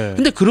있지. 네.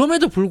 근데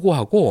그럼에도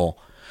불구하고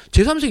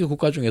제3세계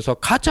국가 중에서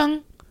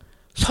가장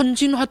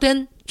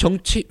선진화된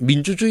정치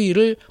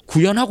민주주의를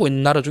구현하고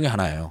있는 나라 중에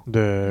하나예요.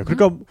 네.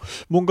 그러니까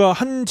뭔가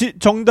한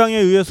정당에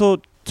의해서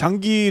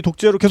장기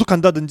독재로 계속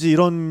간다든지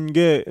이런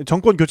게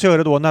정권 교체가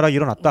그래도 원활하게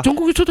일어났다.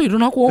 정권 교체도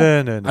일어나고.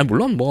 네네. 아니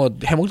물론 뭐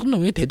해먹던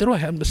놈이 대대로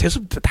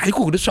세습 다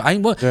있고 그랬어. 아니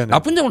뭐 네네.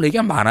 나쁜 점을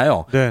얘기하면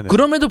많아요. 네네.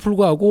 그럼에도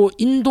불구하고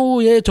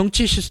인도의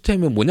정치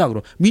시스템이 뭐냐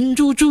그럼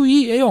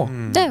민주주의예요.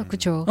 네,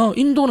 그렇죠.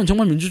 인도는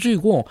정말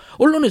민주주의고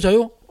언론의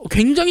자유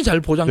굉장히 잘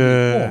보장돼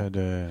있고.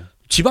 네.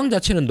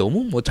 지방자치는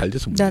너무 뭐 잘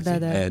돼서 문제지.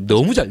 네,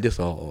 너무 잘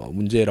돼서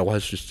문제라고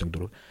할 수 있을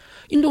정도로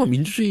인도가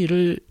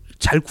민주주의를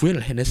잘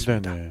구현을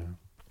해냈습니다. 네네.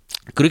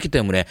 그렇기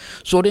때문에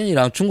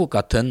소련이랑 중국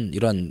같은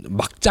이런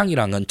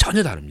막장이랑은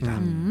전혀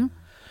다릅니다.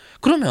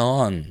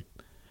 그러면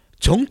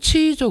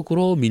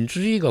정치적으로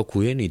민주주의가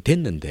구현이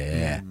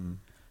됐는데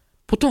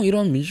보통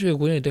이런 민주주의가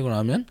구현이 되고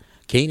나면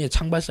개인의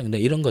창발성이나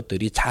이런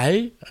것들이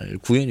잘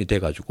구현이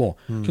돼가지고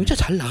경제가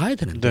잘 나가야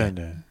되는데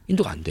네네.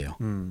 인도가 안 돼요.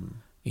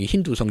 이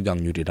힌두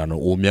성장률이라는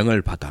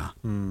오명을 받아.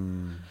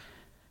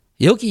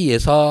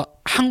 여기에서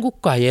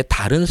한국과의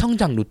다른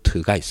성장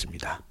루트가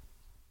있습니다.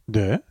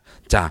 네.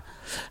 자,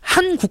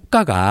 한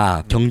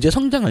국가가 경제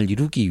성장을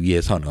이루기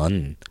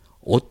위해서는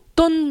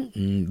어떤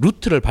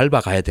루트를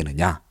밟아가야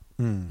되느냐,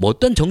 뭐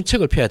어떤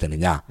정책을 펴야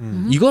되느냐,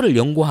 이거를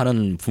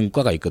연구하는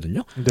분과가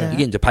있거든요. 네.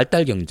 이게 이제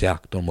발달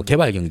경제학 또는 뭐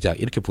개발 경제학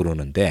이렇게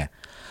부르는데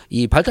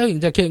이 발달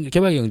경제학,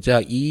 개발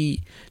경제학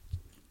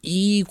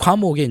이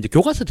과목에 이제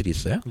교과서들이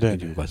있어요. 네.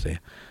 교과서에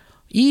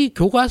이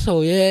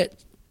교과서의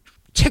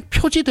책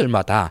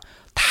표지들마다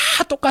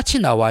다 똑같이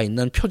나와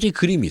있는 표지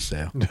그림이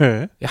있어요.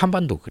 네.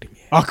 한반도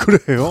그림이에요. 아,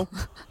 그래요?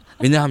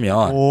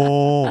 왜냐하면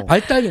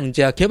발달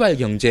경제학, 개발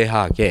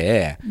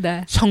경제학의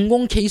네.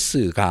 성공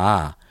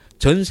케이스가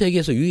전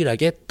세계에서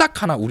유일하게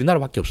딱 하나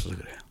우리나라밖에 없어서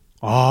그래요.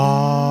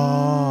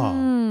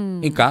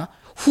 그러니까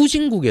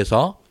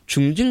후진국에서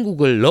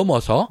중진국을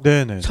넘어서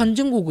네네.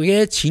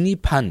 선진국에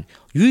진입한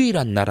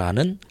유일한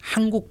나라는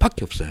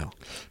한국밖에 없어요.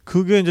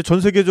 그게 이제 전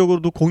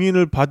세계적으로도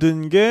공인을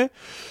받은 게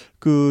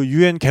그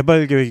UN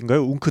개발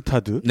계획인가요?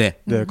 웅크타드. 네.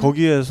 네,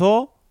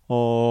 거기에서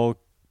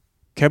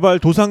개발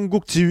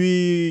도상국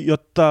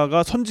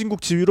지위였다가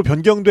선진국 지위로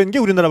변경된 게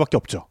우리나라밖에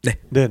없죠. 네.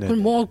 네네.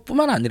 그럼 뭐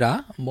뿐만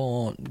아니라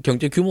뭐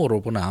경제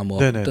규모로 보나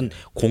뭐 네네. 어떤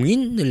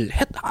공인을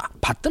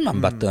받든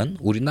안 받든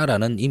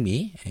우리나라는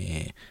이미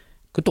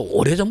그것도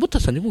오래전부터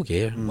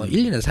선진국이에요. 뭐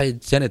 1, 2년 사이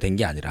전에 된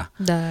게 아니라.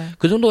 네.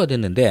 그 정도가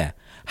됐는데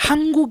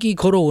한국이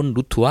걸어온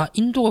루트와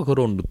인도가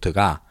걸어온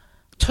루트가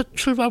첫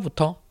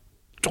출발부터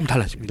좀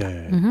달라집니다.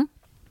 네.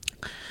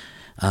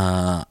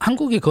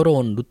 한국이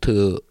걸어온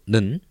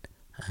루트는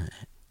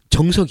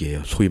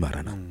정석이에요. 소위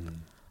말하는.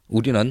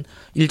 우리는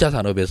 1차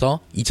산업에서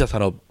 2차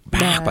산업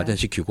막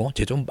발전시키고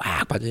제조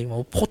막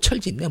발전시키고 포철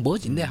짓네 뭐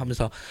짓네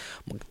하면서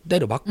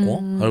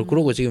때려박고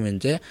그러고 지금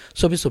이제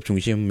서비스업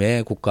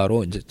중심의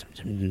국가로 이제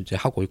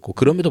하고 있고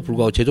그럼에도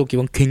불구하고 제조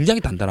기반 굉장히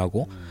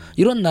단단하고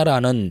이런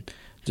나라는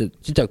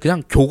진짜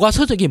그냥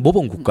교과서적인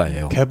모범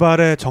국가예요.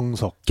 개발의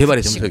정석.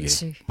 개발의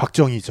정석이에요.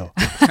 박정희죠.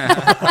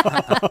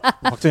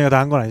 박정희가 다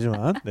한 건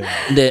아니지만. 네.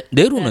 근데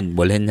네로는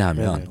뭘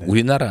했냐면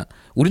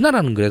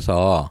우리나라는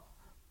그래서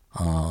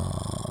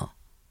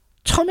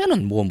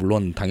처음에는 뭐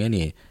물론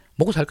당연히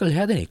먹고 살 걸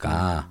해야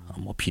되니까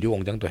뭐 비료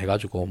공장도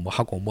해가지고 뭐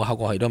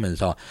하고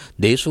이러면서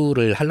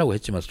내수를 하려고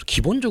했지만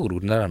기본적으로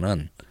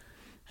우리나라는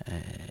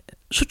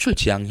수출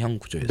지향형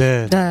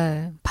구조였어요.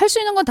 네. 팔 수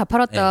있는 건 다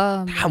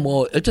팔았다. 다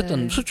뭐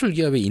어쨌든 수출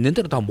기업이 있는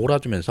대로 다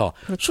몰아주면서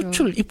그렇죠.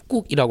 수출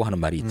입국이라고 하는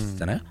말이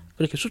있잖아요.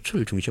 그렇게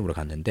수출 중심으로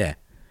갔는데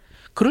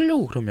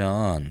그러려고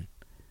그러면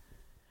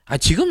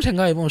지금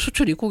생각해 보면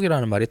수출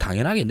입국이라는 말이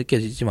당연하게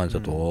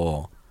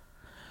느껴지지만서도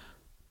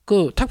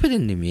그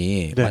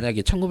탁PD님이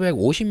만약에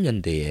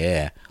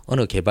 1950년대에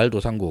어느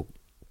개발도상국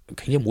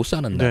굉장히 못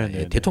사는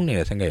나라의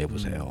대통령이라 생각해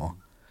보세요.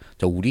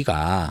 자,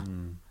 우리가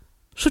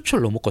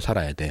수출로 먹고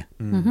살아야 돼.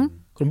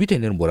 그럼 밑에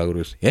있는 애는 뭐라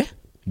그러겠어요? 예?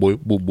 뭐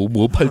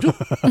팔죠?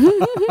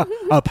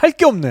 팔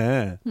게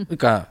없네.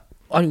 그러니까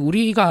아니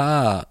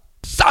우리가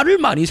쌀을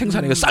많이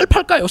생산해요. 쌀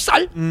팔까요?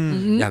 쌀?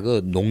 야,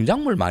 그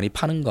농작물 많이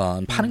파는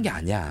건 파는 게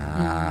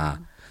아니야.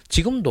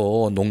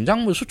 지금도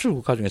농작물 수출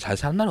국가 중에 잘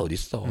사는 나라 어디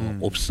있어?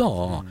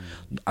 없어.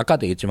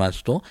 아까도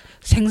얘기했지만서도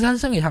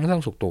생산성의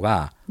향상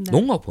속도가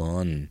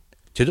농업은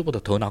제조보다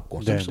더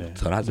낮고 서비스보다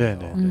더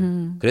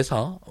낮아요.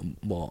 그래서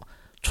뭐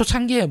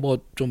초창기에 뭐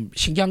좀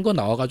신기한 거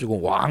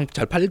나와가지고 왕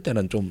잘 팔릴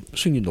때는 좀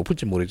수익률이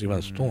높을지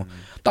모르지만서도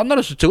딴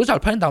나라에서 저거 잘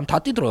팔린 다음 다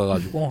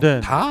뛰들어가가지고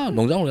다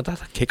농작물이 다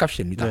개값이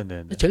됩니다.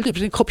 제일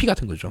대표적인 커피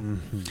같은 거죠.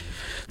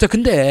 자,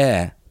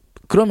 근데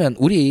그러면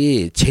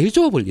우리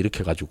제조업을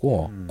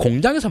일으켜가지고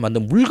공장에서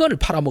만든 물건을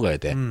팔아먹어야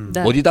돼.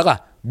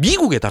 어디다가?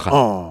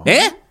 미국에다가. 에?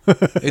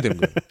 이렇게 되는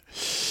거예요.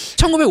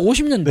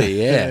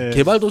 1950년대에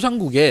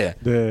개발도상국의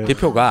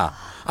대표가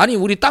아니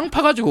우리 땅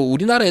파가지고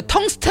우리나라에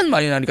텅스텐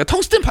많이 나니까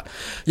텅스텐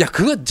야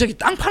그거 저기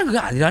땅 파는 그거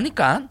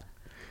아니라니까.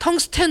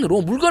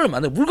 텅스텐으로 물건을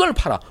만들어 물건을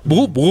팔아.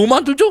 뭐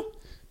만들죠?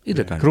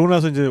 이럴까. 그러고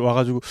나서 이제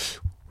와가지고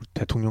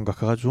대통령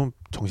각하가 좀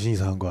정신이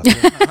이상한 것 같아.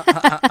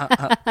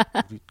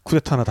 우리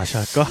쿠데타 하나 다시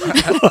할까?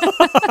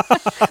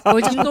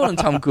 인도는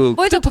참 그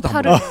쿠데타도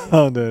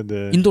안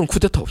인도는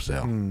쿠데타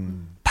없어요.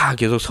 다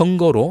계속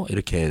선거로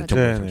이렇게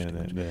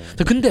정부를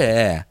서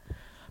근데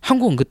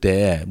한국은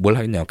그때 뭘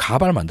하겠냐면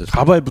가발 만들었어요.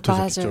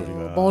 가발부터 시작했죠.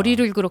 우리가.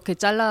 머리를 그렇게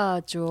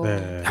잘라죠.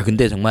 야,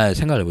 근데 정말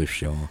생각해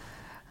보십시오.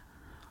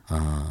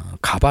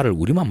 가발을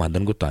우리만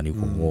만드는 것도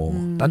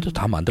아니고 딴 데서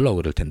다 만들려고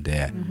그럴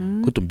텐데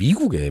그것도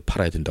미국에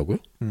팔아야 된다고요?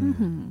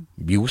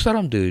 미국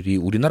사람들이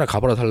우리나라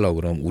가발을 살려고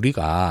그러면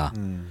우리가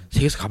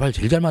세계에서 가발을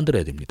제일 잘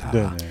만들어야 됩니다.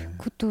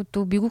 그것도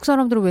또 미국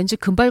사람들은 왠지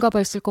금발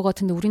가발 쓸 것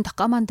같은데 우린 다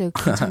까만데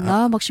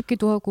괜찮나 막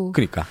싶기도 하고.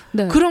 그러니까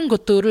그런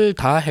것들을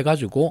다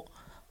해가지고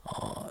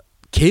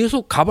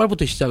계속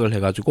가발부터 시작을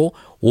해가지고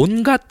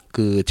온갖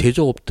그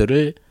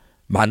제조업들을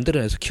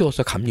만들어내서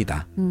키워서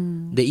갑니다.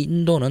 근데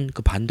인도는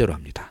그 반대로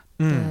합니다.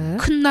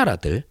 큰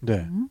나라들,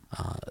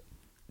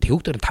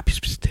 대국들은 다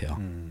비슷비슷해요.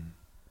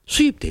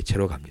 수입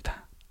대체로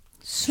갑니다.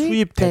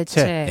 수입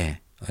대체. 네.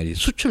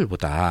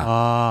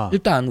 수출보다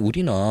일단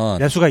우리는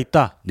내수가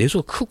있다.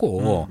 내수가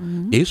크고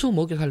내수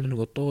먹여 살리는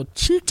것도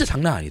진짜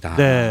장난 아니다.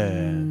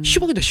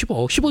 10억이다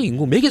 10억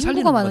인구 먹여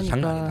살리는 건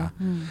장난 아니다.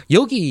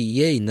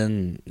 여기에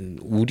있는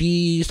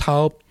우리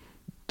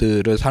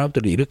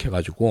산업들을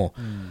일으켜가지고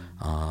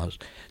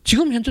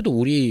지금 현재도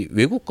우리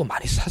외국 거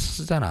많이 사서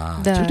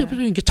쓰잖아. 제일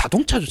대표적인 게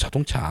자동차죠.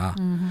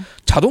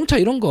 자동차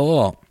이런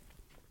거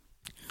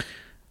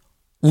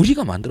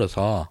우리가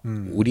만들어서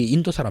우리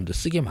인도 사람들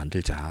쓰게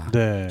만들자.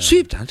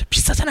 수입 자동차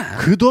비싸잖아.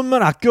 그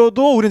돈만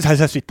아껴도 우린 잘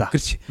살 수 있다.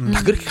 그렇지.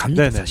 다 그렇게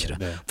갑니다. 사실은.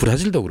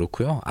 브라질도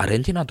그렇고요.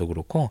 아르헨티나도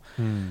그렇고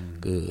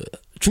그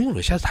중국,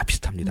 러시아도 다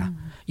비슷합니다.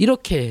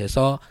 이렇게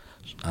해서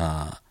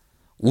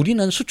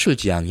우리는 수출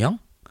지향형,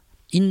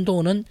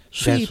 인도는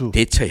수입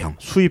대체형.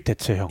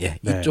 예,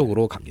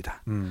 이쪽으로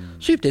갑니다.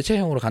 수입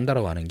대체형으로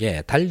간다라고 하는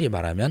게 달리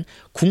말하면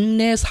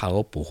국내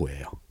사업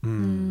보호예요.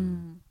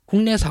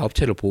 국내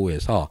사업체를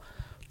보호해서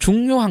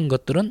중요한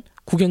것들은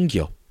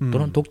국영기업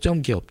또는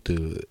독점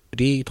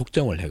기업들이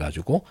독점을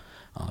해가지고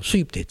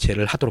수입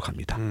대체를 하도록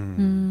합니다.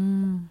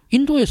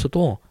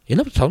 인도에서도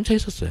옛날부터 자동차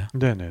있었어요.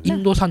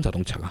 인도산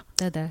자동차가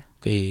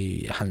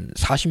거의 한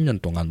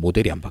 40년 동안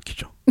모델이 안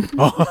바뀌죠.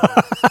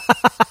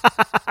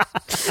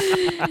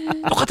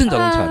 똑같은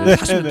자동차를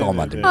 40년 동안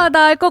만듭니다.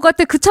 나 알 것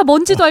같아. 그 차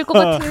뭔지도 알 것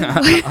같아.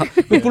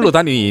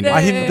 굴러다니는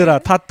마힌드라,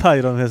 타타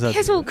이런 회사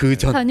계속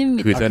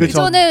다닙니다. 그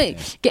전에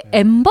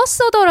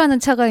엠버서더라는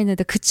차가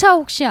있는데 그 차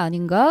혹시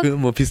아닌가? 그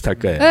뭐 비슷할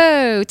거예요.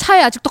 네,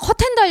 차에 아직도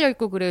커튼 달려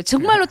있고 그래요.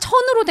 정말로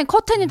천으로 된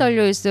커튼이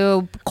달려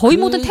있어요. 거의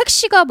모든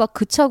택시가 막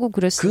그 차고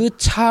그랬어요. 그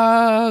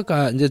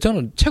차가 이제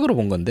저는 책으로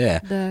본 건데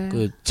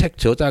그 책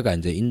저자가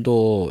이제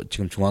인도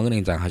지금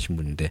중앙은행장 하신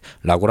분인데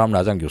라고람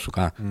라장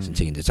교수가 쓴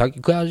책인데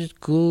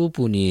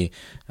그분이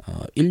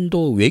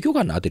인도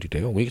외교관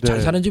아들이래요.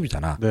 잘 사는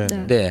집이잖아.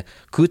 근데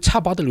그 차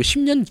받으려고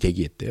 10년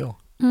대기했대요.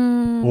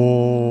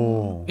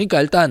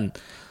 그러니까 일단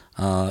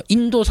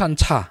인도산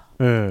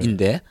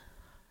차인데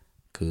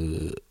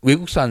그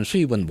외국산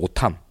수입은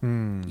못함.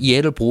 이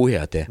얘를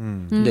보호해야 돼.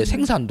 근데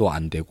생산도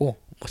안 되고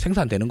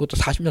생산되는 것도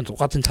 40년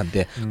똑같은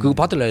차인데 그거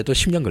받으려 해도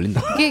 10년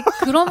걸린다.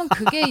 그러면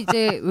그게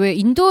이제 왜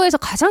인도에서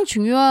가장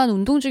중요한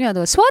운동 중에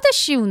하나가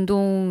스와데시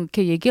운동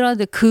이렇게 얘기를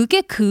하는데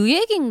그게 그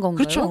얘기인 건가요?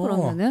 그렇죠.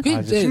 그러면은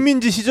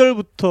식민지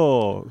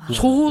시절부터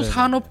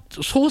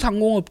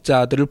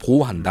소상공업자들을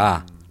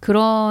보호한다.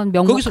 그런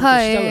명목하에 거기서부터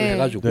시작을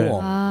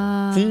해가지고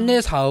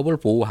국내 사업을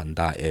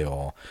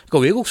보호한다예요. 그러니까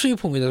외국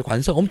수입품에 대해서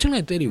관세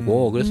엄청나게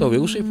때리고 그래서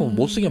외국 수입품을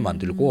못 쓰게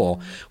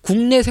만들고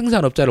국내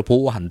생산업자를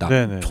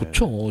보호한다.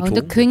 좋죠. 근데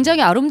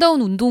굉장히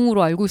아름다운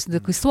운동으로 알고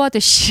있는데 그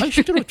스와데시. 아니,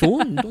 실제로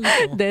좋은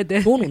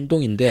운동이죠. 좋은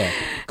운동인데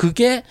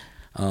그게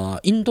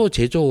인도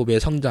제조업의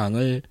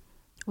성장을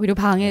오히려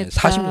방해했다.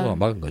 40년 동안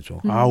막은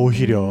거죠.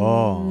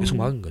 오히려 계속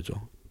막은 거죠.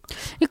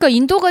 그러니까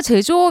인도가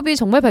제조업이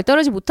정말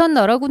발달하지 못한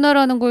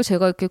나라구나라는 걸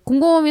제가 이렇게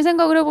곰곰이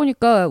생각을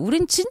해보니까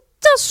우린 진짜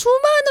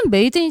수많은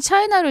메이드 인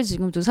차이나를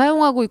지금도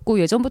사용하고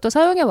있고 예전부터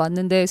사용해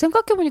왔는데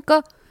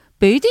생각해보니까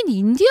메이드 인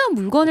인디아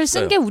물건을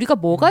쓴 게 우리가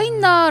뭐가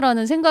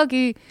있나라는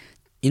생각이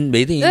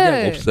메이드 인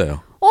인디아가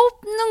없어요.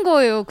 없는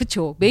거예요.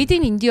 그렇죠. 메이드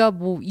인 인디아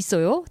뭐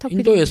있어요?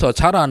 인도에서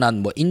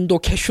자라난 뭐 인도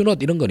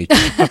캐슈넛 이런 건 있죠.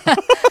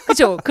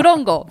 그렇죠.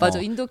 그런 거. 맞아.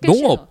 인도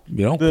캐슈넛.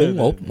 농업,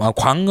 공업,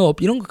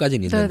 광업 이런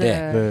것까지는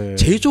있는데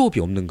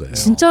제조업이 없는 거예요.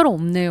 진짜로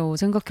없네요.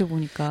 생각해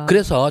보니까.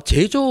 그래서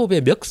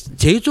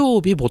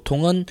제조업이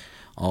보통은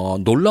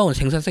놀라운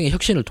생산성의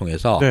혁신을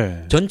통해서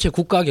네. 전체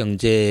국가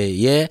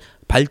경제의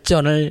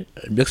발전을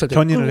멱살잡고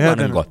견인을 해야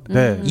되는 것.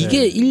 네.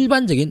 이게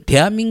일반적인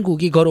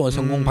대한민국이 걸어온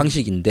성공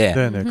방식인데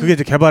네네. 그게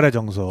이제 개발의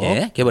정석.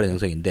 예, 개발의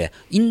정석인데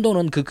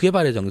인도는 그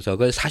개발의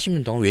정석을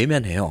 40년 동안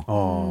외면해요.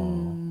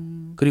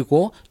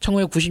 그리고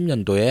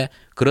 1990년도에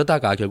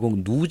그러다가 결국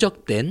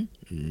누적된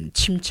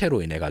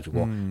침체로 인해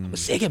가지고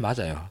세게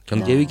맞아요.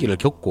 경제 위기를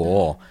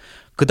겪고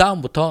그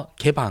다음부터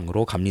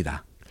개방으로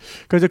갑니다.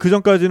 그러니까 이제 그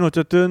전까지는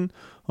어쨌든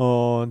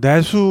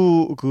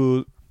내수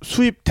그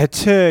수입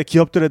대체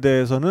기업들에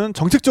대해서는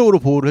정책적으로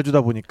보호를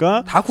해주다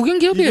보니까 다 국영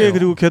기업이에요. 이게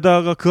그리고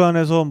게다가 그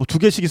안에서 뭐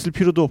 2개씩 있을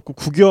필요도 없고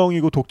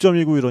국영이고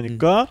독점이고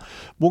이러니까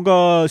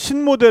뭔가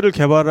신모델을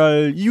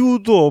개발할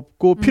이유도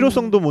없고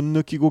필요성도 못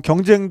느끼고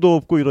경쟁도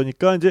없고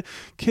이러니까 이제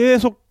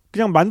계속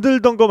그냥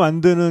만들던 거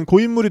만드는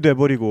고인물이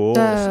돼버리고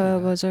네,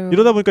 맞아요.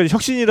 이러다 보니까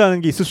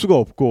격신이라는 게 있을 수가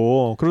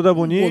없고 그러다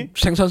보니 뭐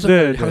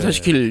생산성을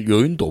향상시킬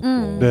요인도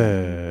없고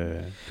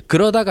네.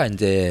 그러다가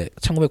이제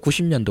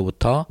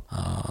 1990년도부터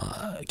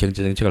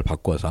경제 정책을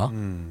바꿔서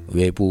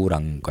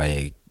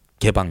외부랑과의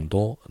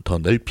개방도 더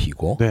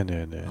넓히고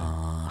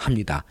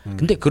합니다.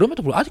 근데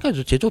그럼에도 불구하고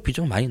아직까지도 제조업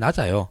비중은 많이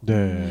낮아요.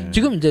 네.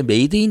 지금 이제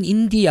메이드 인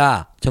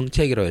인디아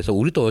정책이라고 해서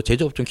우리도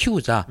제조업 좀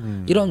키우자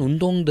이런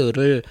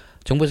운동들을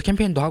정부에서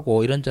캠페인도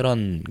하고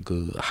이런저런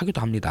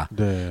하기도 합니다.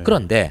 네.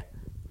 그런데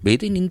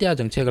메이드 인 인디아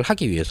정책을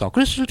하기 위해서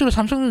그래서 실제로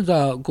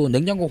삼성전자 그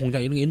냉장고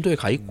공장 이런 게 인도에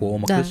가 있고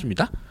막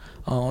그렇습니다.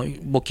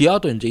 뭐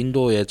기아도 이제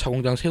인도에 차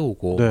공장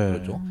세우고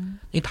그러죠.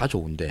 이게 다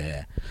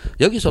좋은데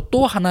여기서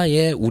또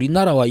하나의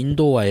우리나라와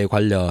인도와의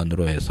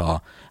관련으로 해서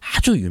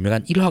아주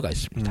유명한 일화가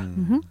있습니다.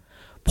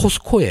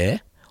 포스코의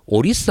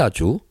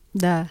오리사주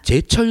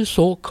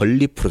제철소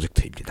건립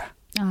프로젝트입니다.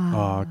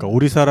 그러니까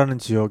오리사라는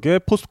지역에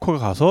포스코가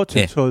가서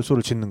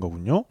제철소를 짓는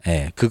거군요.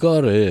 네,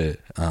 그거를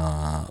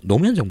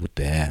노무현 정부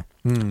때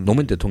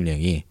노무현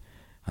대통령이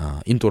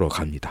인도로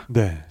갑니다.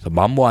 네. 그래서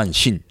만모한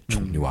신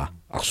총리와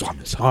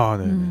악수하면서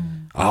네네.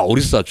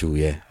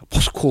 오리사주에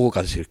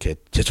포스코가 이렇게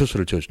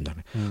제철소를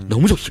지어준다면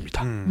너무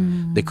좋습니다.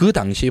 근데 그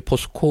당시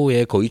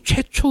포스코의 거의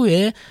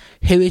최초의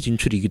해외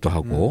진출이기도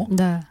하고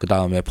그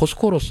다음에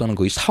포스코로서는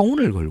거의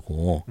사운을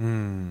걸고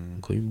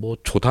거의 뭐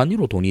조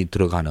단위로 돈이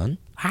들어가는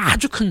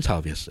아주 큰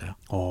사업이었어요.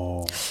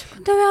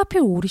 근데 왜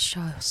하필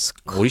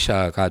오리샤였을까?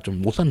 오리샤가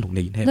좀 못 사는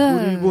동네긴 해요.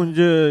 네. 그리고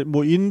이제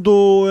뭐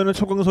인도에는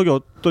철광석이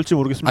어떨지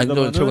모르겠습니다만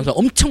인도 철광석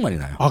엄청 많이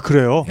나요. 아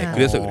그래요? 네,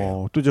 그래서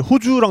그래요. 또 이제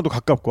호주랑도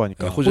가깝고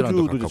하니까. 네,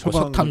 호주랑도 가깝고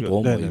철광... 석탄도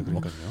뭐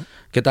그러니까요.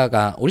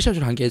 게다가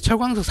오리샤주를 한 게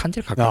철광석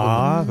산지를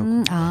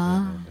가깝거든요.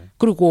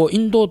 그리고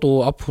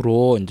인도도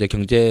앞으로 이제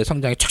경제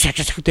성장이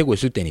촥촥촥 되고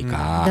있을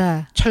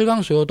때니까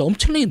철강 수요도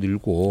엄청나게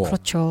늘고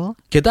그렇죠.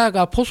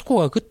 게다가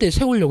포스코가 그때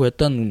세우려고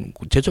했던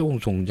제철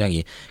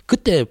공장이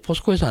그때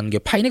포스코에서 하는 게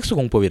파이넥스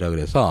공법이라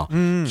그래서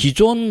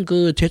기존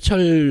그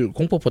제철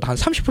공법보다 한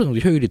 30% 정도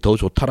효율이 더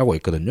좋다라고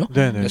했거든요.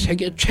 그러니까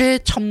세계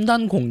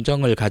최첨단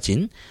공정을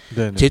가진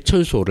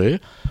제철소를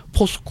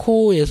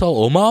포스코에서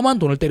어마어마한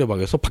돈을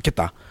때려박아서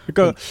받겠다.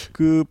 그러니까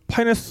그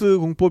파이넥스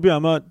공법이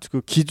아마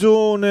그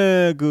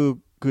기존의 그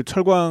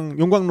철광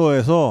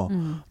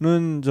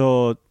용광로에서는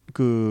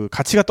그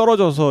가치가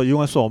떨어져서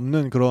이용할 수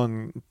없는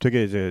그런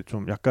되게 이제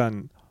좀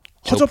약간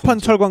허접한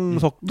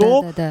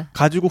철광석도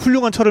가지고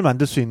훌륭한 철을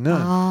만들 수 있는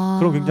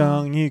그런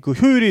굉장히 그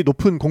효율이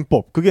높은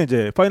공법. 그게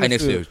이제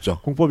파이넥스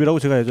공법이라고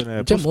제가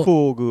예전에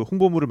포스코 그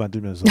홍보물을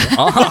만들면서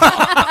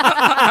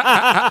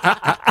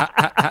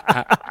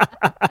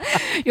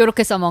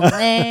요렇게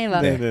써먹네.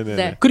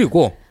 네.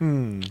 그리고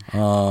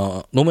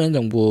노무현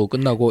정부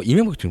끝나고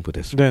이명박 정부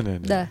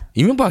됐습니다.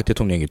 이명박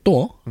대통령이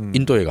또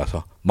인도에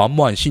가서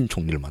만모한 신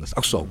총리를 만나서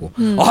악수하고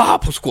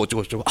포스코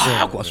어쩌고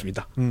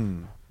고맙습니다.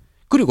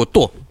 그리고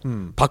또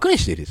박근혜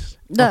시절이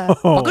있었어요.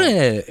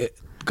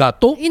 박근혜가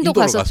또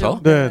인도로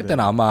가서 그때는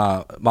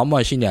아마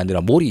만모한 신이 아니라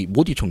모디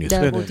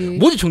총리였어요.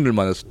 모디 총리를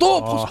만나서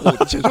또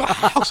포스코 제조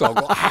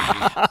악수하고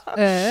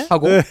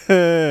하고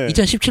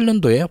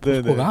 2017년도에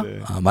포스코가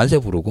만세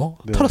부르고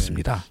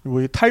털었습니다.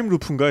 뭐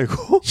타임루프인가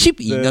이거?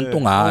 12년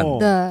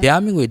동안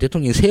대한민국의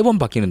대통령이 3번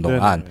바뀌는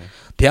동안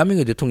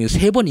대한민국의 대통령이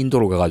 3번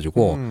인도로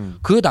가가지고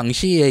그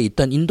당시에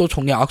있던 인도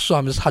총리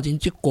악수하면서 사진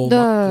찍고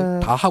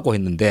막 다 하고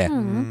했는데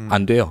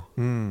안 돼요.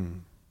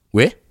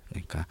 왜?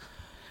 그러니까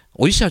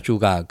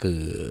오리샤주가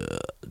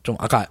좀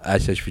아까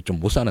아시다시피 좀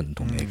못 사는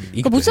동네.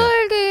 그러니까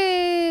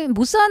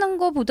못 사는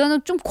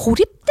거보다는 좀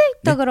고립돼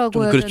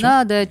있다고 해야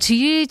되나? 네,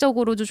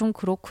 지리적으로도 좀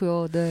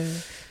그렇고요. 네.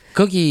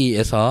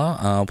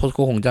 거기에서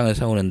포스코 공장을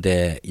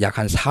세우는데 약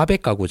한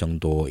 400가구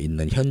정도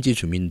있는 현지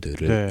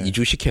주민들을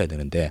이주시켜야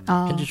되는데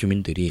현지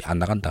주민들이 안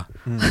나간다.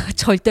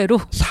 절대로.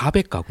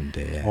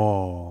 400가구인데.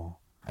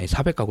 아니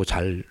 400가구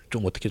잘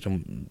좀 어떻게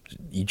좀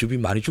이주비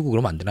많이 주고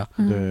그러면 안 되나?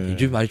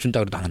 이주비 많이 준다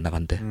그래도 안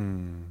나간대.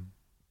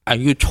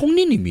 아니 이거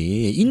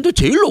총리님이 인도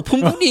제일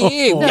높은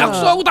분이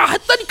약수하고 다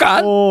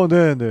했다니까.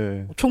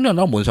 네네. 총리랑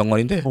나랑 뭔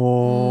상관인데?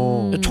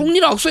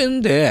 총리랑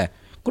악수했는데.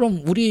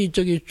 그럼 우리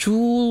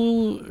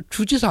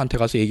주지사한테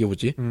가서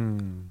얘기해보지.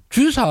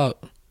 주지사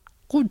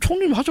그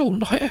총리님 하죠.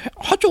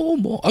 하죠.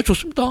 뭐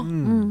좋습니다.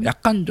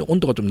 약간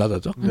온도가 좀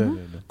낮아져.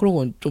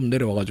 그러고 좀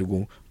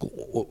내려와가지고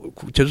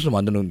그 제주도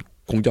만드는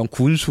공장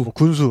군수.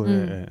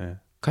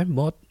 그냥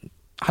뭐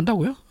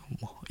한다고요?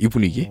 이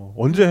분위기.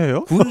 언제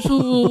해요?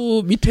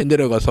 군수 밑에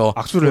내려가서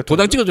악수를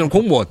도장 찍어주는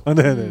공무원.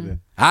 네네네.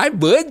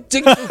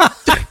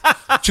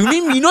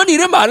 주민 민원이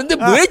이래 많은데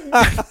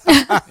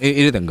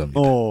이래 된 겁니다.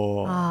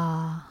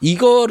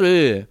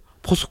 이거를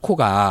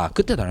포스코가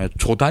그때 당연히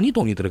조 단위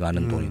돈이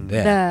들어가는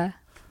돈인데 네.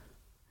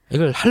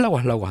 이걸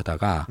하려고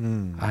하다가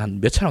한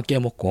몇천 원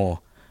깨먹고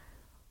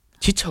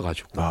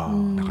지쳐가지고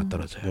나가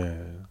떨어져요.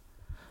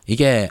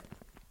 네.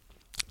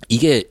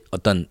 이게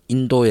어떤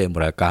인도의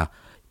뭐랄까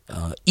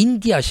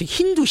인디아식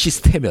힌두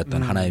시스템의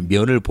어떤 하나의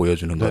면을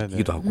보여주는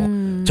것이기도 하고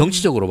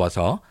정치적으로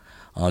봐서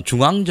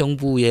중앙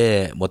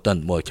정부의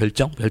어떤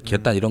결정,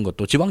 결단 이런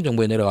것도 지방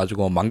정부에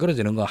내려가지고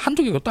망가져지는 거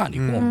한두 개 것도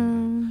아니고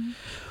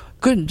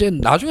그 이제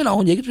나중에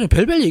나온 얘기 중에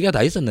별별 얘기가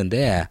다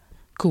있었는데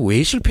그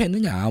왜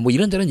실패했느냐 뭐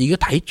이런저런 얘기가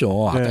다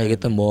있죠. 아까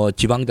얘기했던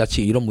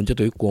지방자치 이런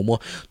문제도 있고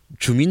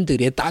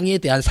주민들의 땅에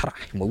대한 사랑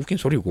웃긴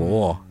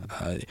소리고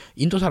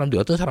인도 사람들이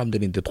어떤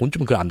사람들인데 돈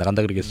주면 그걸 안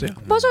나간다 그러겠어요?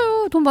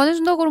 맞아요. 돈 많이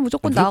준다 그러면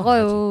무조건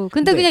나가요.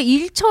 근데 그냥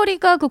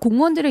일처리가 그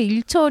공무원들의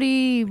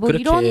일처리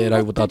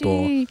이런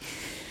것들이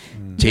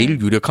제일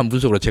유력한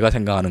분석으로 제가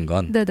생각하는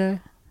건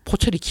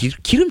포철이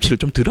기름칠을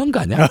좀 덜한 거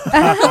아니야?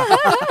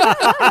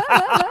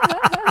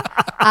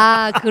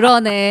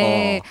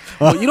 그러네.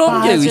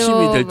 이런 게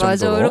의심이 될 정도로.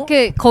 맞아.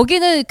 이렇게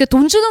거기는 이렇게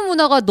돈 주는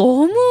문화가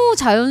너무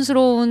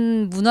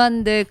자연스러운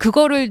문화인데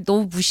그거를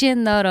너무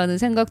무시했나라는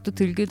생각도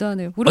들기도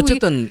하네요.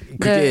 어쨌든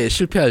그게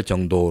실패할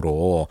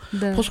정도로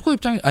포스코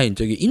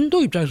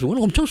인도 입장에서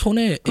엄청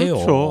손해예요.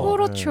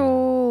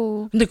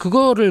 그렇죠. 근데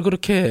그거를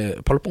그렇게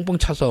발로 뻥뻥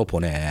차서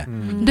보내.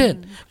 근데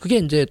그게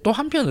이제 또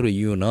한편으로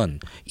이유는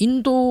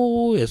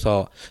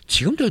인도에서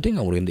지금도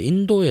어딘가 모르겠는데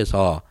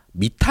인도에서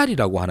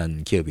미탈이라고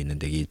하는 기업이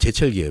있는데 이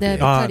제철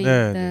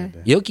기업이에요.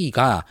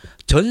 여기가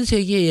전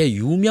세계의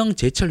유명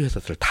제철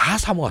회사들을 다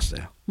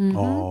사모았어요.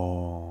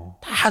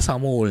 다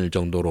사모을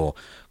정도로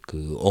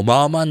그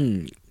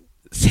어마어마한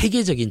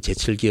세계적인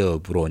제철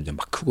기업으로 이제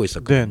막 크고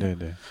있었거든요.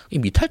 이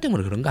미탈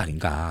때문에 그런 거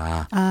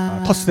아닌가?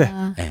 터세.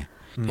 네.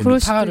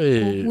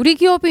 미탈을 우리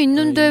기업이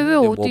있는데 왜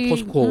어디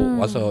포스코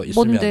와서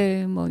있으면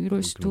뭔데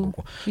이럴 수도.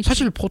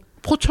 사실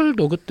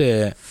포철도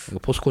그때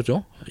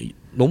포스코죠.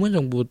 노무현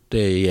정부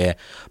때에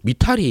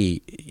미탈이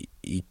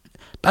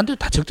딴 데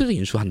다 적대적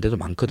인수한 데도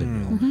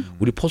많거든요.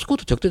 우리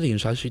포스코도 적대적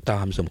인수할 수 있다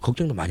하면서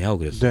걱정도 많이 하고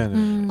그랬어요.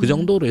 그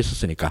정도로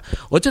했었으니까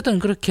어쨌든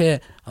그렇게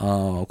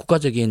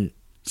국가적인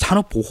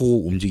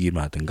산업보호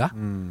움직임이라든가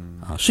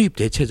수입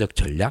대체적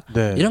전략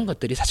이런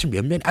것들이 사실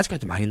몇몇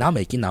아직까지 많이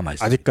남아있긴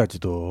남아있어요.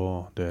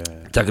 아직까지도.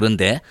 자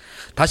그런데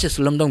다시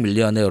슬럼독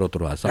밀리어네어로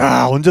돌아와서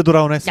언제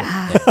돌아오나 했어.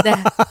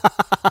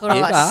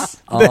 돌아왔어.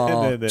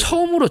 얘가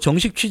처음으로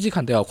정식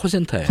취직한 데가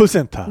콜센터예요.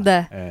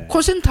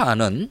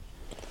 콜센터는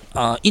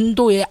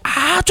인도의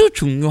아주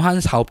중요한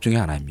사업 중에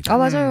하나입니다.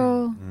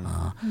 맞아요.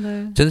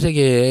 전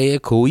세계의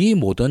거의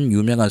모든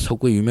유명한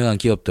서구의 유명한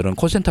기업들은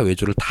콜센터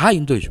외주를 다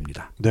인도에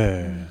줍니다.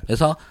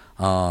 그래서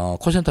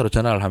콜센터로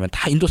전화를 하면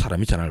다 인도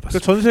사람이 전화를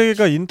받습니다. 전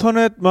세계가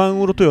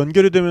인터넷망으로 또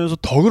연결이 되면서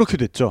더 그렇게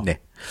됐죠.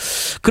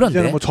 그런데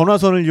이제는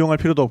전화선을 이용할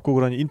필요도 없고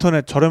그러니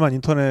저렴한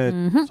인터넷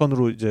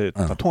선으로 이제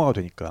다 통화가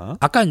되니까.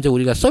 아까 이제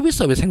우리가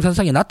서비스업의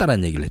생산성이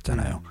낮다는 얘기를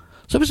했잖아요.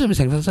 서비스업의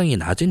생산성이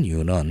낮은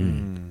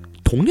이유는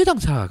동네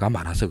장사가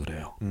많아서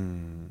그래요.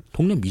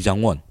 동네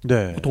미장원,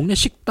 동네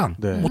식당,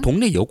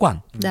 동네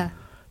여관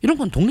이런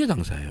건 동네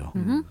장사예요.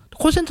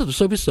 콜센터도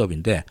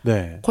서비스업인데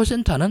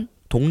콜센터는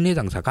동네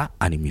장사가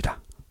아닙니다.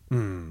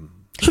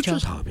 수출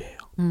사업이에요.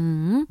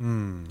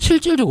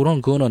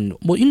 실질적으로는 그거는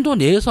인도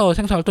내에서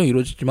생산 활동이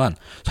이루어지지만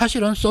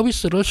사실은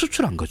서비스를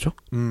수출한 거죠.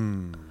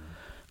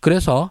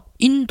 그래서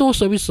인도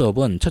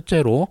서비스업은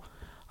첫째로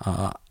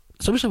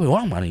서비스업이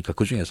워낙 많으니까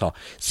그 중에서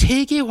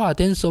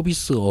세계화된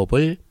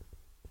서비스업을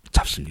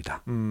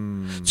잡습니다.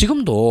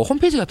 지금도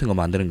홈페이지 같은 거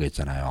만드는 거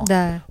있잖아요.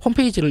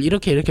 홈페이지를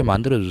이렇게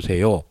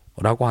만들어주세요.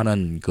 라고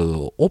하는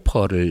그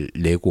오퍼를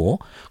내고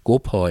그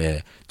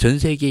오퍼에 전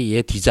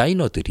세계의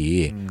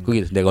디자이너들이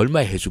거기서 내가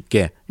얼마에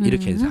해줄게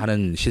이렇게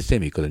하는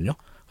시스템이 있거든요.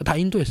 다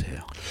인도에서 해요.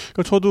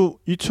 그러니까 저도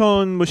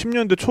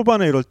 2010년대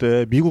초반에 이럴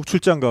때 미국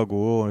출장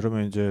가고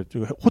이러면 이제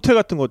호텔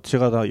같은 거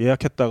제가 다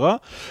예약했다가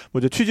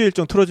이제 취재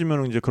일정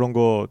틀어지면 이제 그런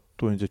거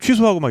또 이제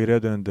취소하고 막 이래야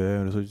되는데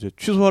그래서 이제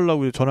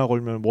취소하려고 이제 전화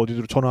걸면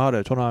어디로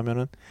전화하래.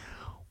 전화하면은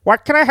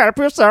What can I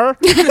help you, sir?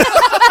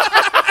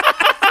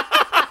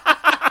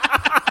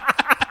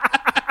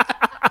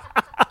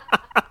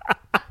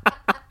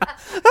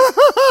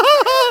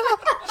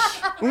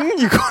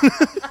 이거는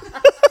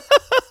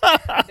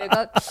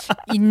내가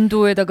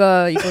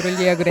인도에다가 이거를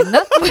예약을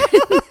했나?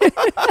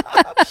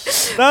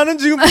 나는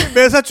지금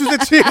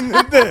매사추세츠에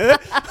있는데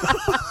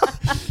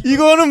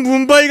이거는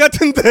문바이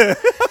같은데.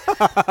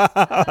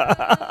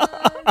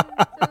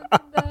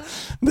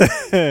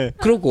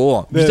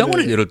 그리고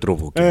미장원을 예를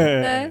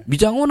들어볼게요.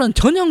 미장원은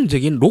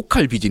전형적인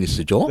로컬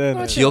비즈니스죠.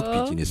 지역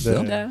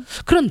비즈니스.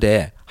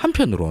 그런데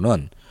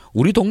한편으로는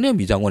우리 동네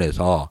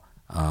미장원에서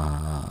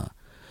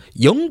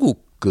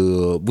영국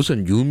그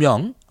무슨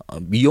유명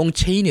미용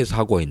체인에서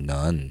하고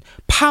있는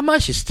파마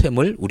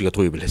시스템을 우리가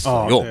도입을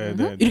했어요.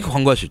 이렇게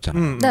광고할 수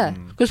있잖아요. 네.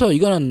 그래서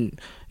이거는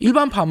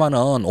일반 파마는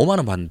 5만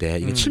원 받는데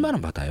이게 7만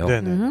원 받아요.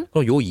 그럼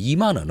요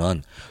 2만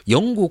원은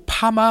영국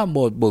파마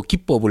뭐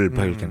기법을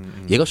발견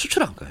얘가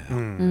수출한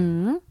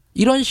거예요.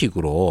 이런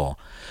식으로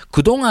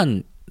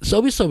그동안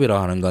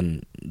서비스업이라고 하는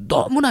건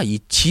너무나 이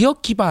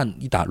지역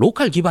기반이다,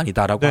 로컬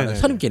기반이다라고 하는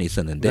선입견이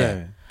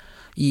있었는데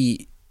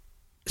이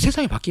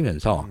세상이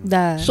바뀌면서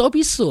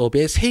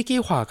서비스업의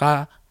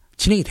세계화가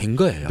진행이 된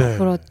거예요.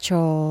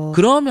 그렇죠.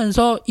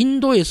 그러면서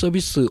인도의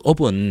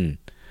서비스업은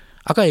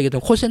아까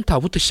얘기했던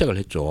콜센터부터 시작을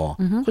했죠.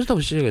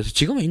 콜센터부터 시작해서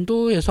지금은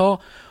인도에서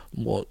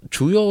뭐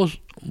주요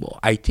뭐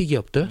IT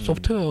기업들,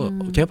 소프트웨어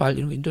개발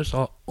이런 거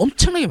인도에서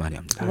엄청나게 많이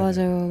합니다.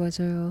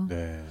 맞아요.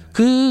 네.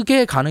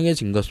 그게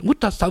가능해진 것은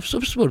다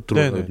서비스업으로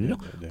들어오거든요.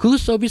 그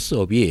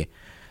서비스업이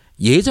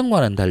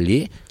예전과는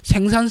달리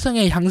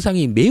생산성의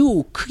향상이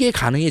매우 크게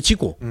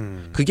가능해지고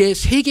그게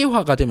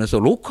세계화가 되면서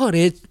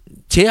로컬의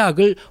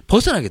제약을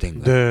벗어나게 된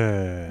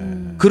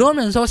거예요.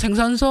 그러면서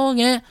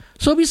생산성의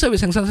서비스업의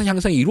생산성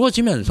향상이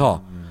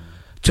이루어지면서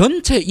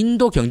전체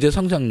인도 경제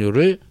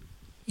성장률을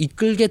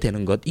이끌게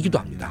되는 것이기도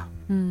합니다.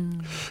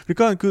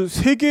 그러니까 그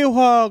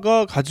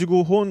세계화가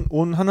가지고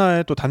온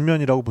하나의 또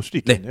단면이라고 볼 수도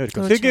있겠네요.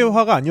 그러니까 그렇죠.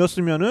 세계화가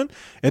아니었으면은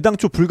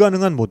애당초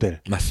불가능한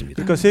모델.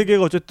 맞습니다. 그러니까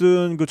세계가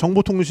어쨌든 그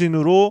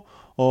정보통신으로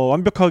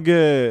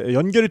완벽하게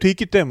연결이 돼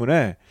있기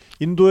때문에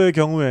인도의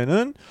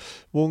경우에는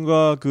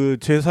뭔가 그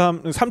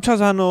 3차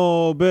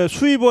산업의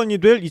수입원이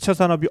될 2차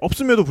산업이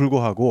없음에도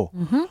불구하고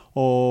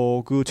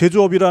그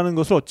제조업이라는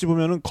것을 어찌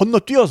보면은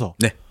건너뛰어서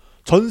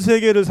전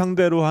세계를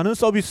상대로 하는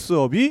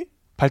서비스업이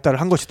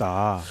발달을 한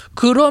것이다.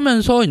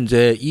 그러면서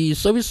이제 이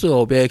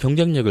서비스업의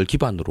경쟁력을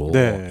기반으로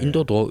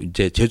인도도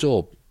이제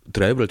제조업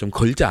드라이브를 좀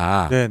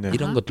걸자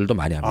이런 것들도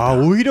많이 합니다.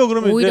 오히려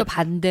그러면 오히려 이제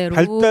반대로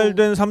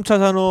발달된 3차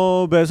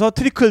산업에서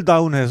트리클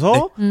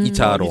다운해서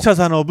 2차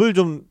산업을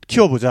좀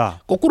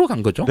키워보자. 거꾸로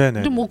간 거죠.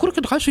 근데 뭐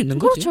그렇게도 갈 수 있는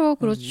거지.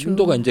 그렇죠.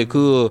 인도가 이제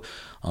그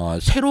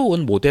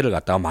새로운 모델을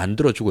갖다가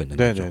만들어주고 있는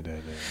거죠.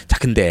 자,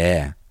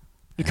 근데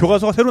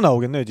교과서가 새로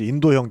나오겠네요. 이제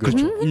인도형 교과서.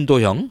 그렇죠.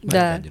 인도형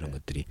이런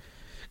것들이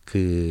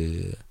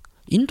그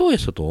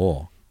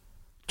인도에서도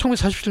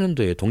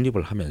 1947년도에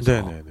독립을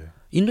하면서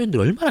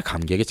인도인들이 얼마나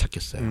감격에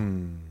찼겠어요.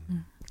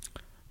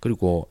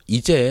 그리고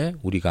이제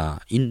우리가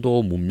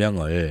인도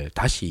문명을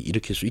다시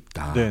일으킬 수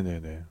있다.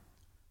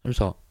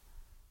 그래서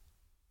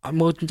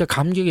뭐 진짜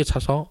감격에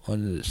차서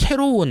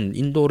새로운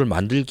인도를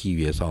만들기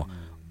위해서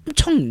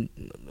엄청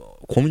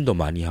고민도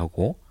많이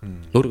하고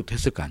노력도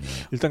했을 거 아니에요.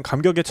 일단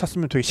감격에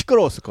찼으면 되게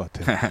시끄러웠을 것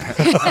같아요.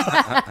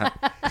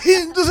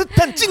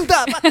 힌두스탄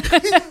찐다밭,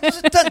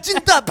 힌두스탄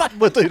찐다밭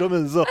뭐 또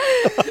이러면서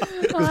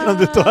그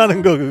사람들 또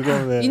하는 거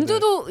그거.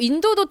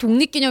 인도도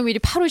독립기념일이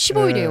 8월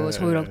 15일이에요.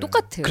 저희랑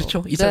똑같아요.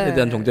 그렇죠. 이스라엘에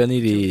대한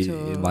종전일이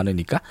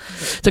많으니까.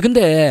 자,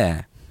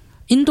 근데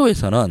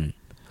인도에서는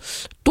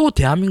또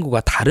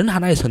대한민국과 다른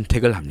하나의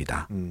선택을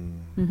합니다.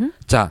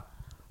 자.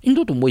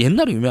 인도도 뭐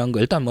옛날에 유명한 거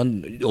일단 뭐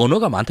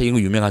언어가 많다 이런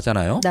거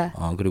유명하잖아요.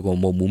 그리고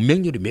뭐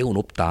문맹률이 매우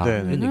높다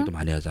이런 얘기도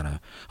많이 하잖아요.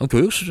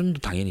 교육 수준도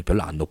당연히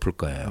별로 안 높을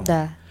거예요.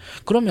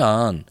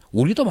 그러면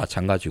우리도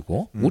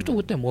마찬가지고 우리도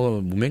그때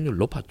뭐 문맹률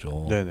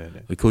높았죠.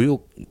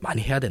 교육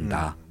많이 해야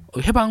된다.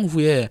 해방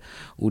후에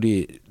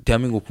우리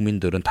대한민국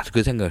국민들은 다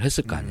그 생각을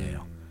했을 거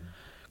아니에요.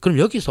 그럼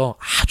여기서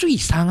아주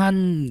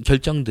이상한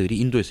결정들이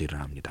인도에서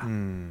일어납니다.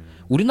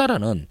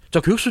 우리나라는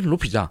자 교육 수준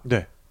높이자.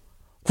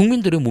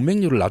 국민들의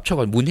문맹률을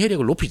낮춰가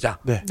문해력을 높이자.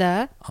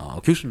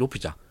 교육 수준을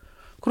높이자.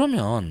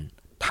 그러면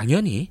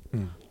당연히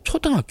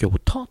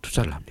초등학교부터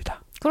투자를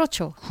합니다.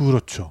 그렇죠.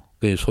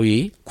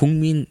 소위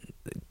국민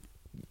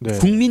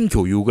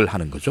교육을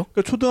하는 거죠.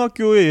 그러니까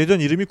초등학교의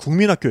예전 이름이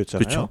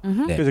국민학교였잖아요.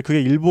 그래서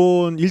그게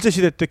일본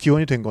일제시대 때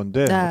기원이 된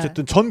건데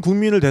어쨌든 전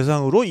국민을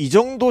대상으로 이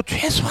정도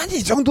최소한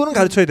이 정도는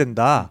가르쳐야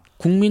된다.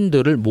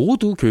 국민들을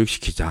모두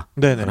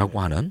교육시키자라고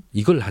하는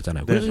이걸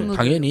하잖아요. 그래서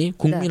당연히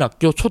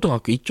국민학교,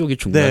 초등학교 이쪽이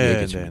중요하게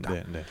여겨집니다.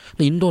 근데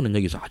인도는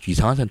여기서 아주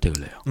이상한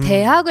선택을 해요.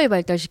 대학을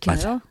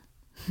발달시키나요?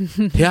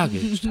 대학에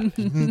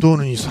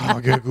인도는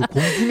이상하게 그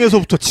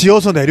공중에서부터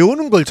지어서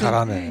내려오는 걸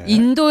잘하네.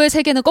 인도의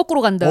세계는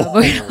거꾸로 간다.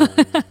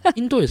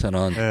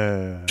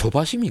 인도에서는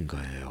조바심인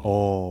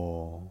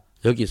거예요.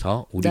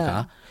 여기서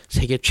우리가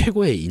세계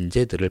최고의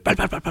인재들을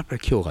빨빨빨빨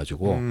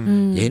키워가지고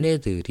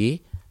얘네들이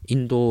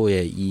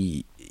인도의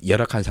이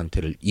열악한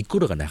상태를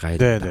이끌어가 나가야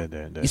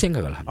된다. 이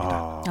생각을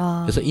합니다.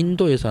 그래서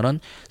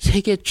인도에서는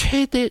세계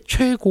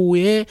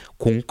최고의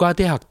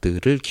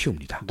공과대학들을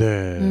키웁니다.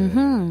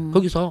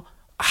 거기서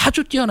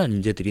아주 뛰어난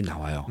인재들이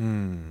나와요.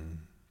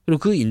 그리고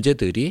그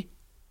인재들이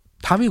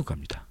다 미국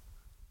갑니다.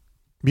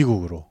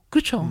 미국으로.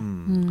 그렇죠.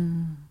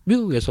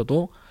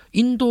 미국에서도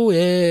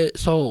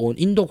인도에서 온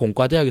인도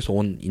공과대학에서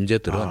온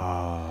인재들은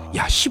야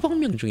 10억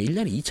명 중에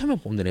 1년에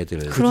 2,000명 뽑는 애들.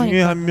 그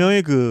중에 한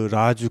명이 그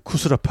라주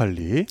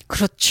쿠스라팔리.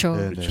 그렇죠.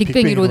 네네.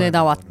 빅뱅 이론에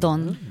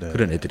나왔던 네.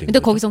 그런 애들이. 근데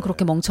거기선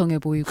그렇게 멍청해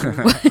보이고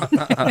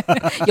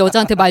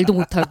여자한테 말도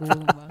못하고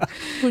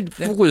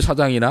구글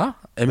사장이나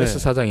MS 네.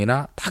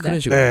 사장이나 다 그런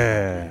식으로.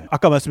 네.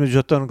 아까 말씀해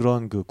주셨던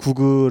그런 그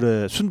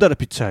구글의 순다르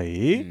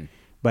피차이,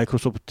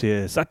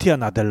 마이크로소프트의 사티아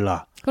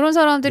나델라 그런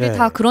사람들이 네.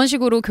 다 그런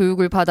식으로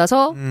교육을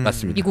받아서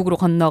맞습니다. 미국으로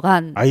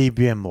건너간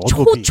IBM,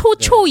 어도비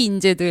초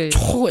인재들.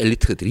 초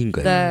엘리트들인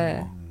거예요.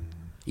 네.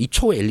 이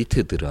초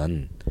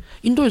엘리트들은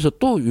인도에서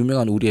또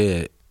유명한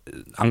우리의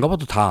안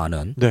가봐도 다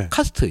아는 네.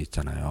 카스트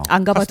있잖아요.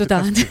 안 가봐도 다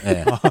아는.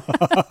 네.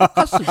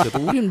 카스트 있어도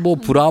우리는 뭐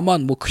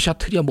브라만, 뭐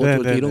크샤트리아, 뭐 네,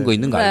 어쩌고 네, 이런 네. 거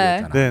있는 거 네.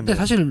 알고 있잖아. 네, 근데 네.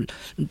 사실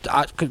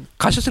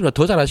가셨으니까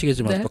더 잘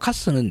아시겠지만 네. 또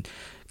카스트는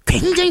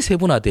굉장히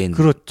세분화된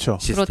그렇죠.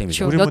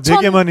 시스템이죠. 그렇죠. 우리 뭐 몇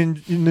천-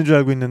 4개만 있는 줄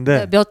알고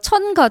있는데 몇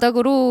천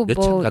가닥으로 몇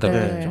천 가닥으로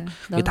네.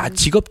 이게 다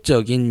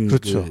직업적인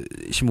그렇죠.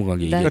 그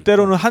신문관계. 네. 그러니까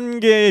때로는 한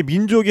개의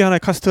민족이 하나의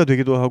카스트가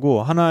되기도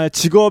하고 하나의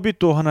직업이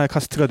또 하나의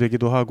카스트가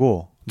되기도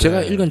하고 제가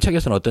네. 읽은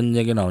책에서는 어떤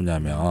얘기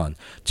나오냐면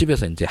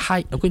집에서 이제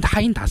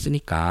하인 다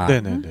쓰니까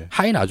네네네.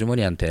 하인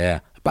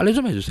아주머니한테 빨래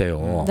좀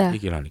해주세요. 네.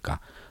 얘기를 하니까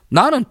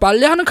나는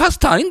빨래하는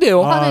카스트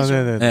아닌데요. 화내죠.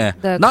 네네네. 네.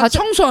 네, 난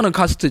청소하는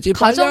카스트지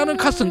빨래하는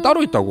카스트는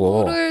따로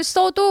있다고. 를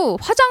써도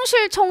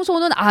화장실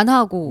청소는 안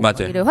하고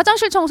맞아요. 이래요.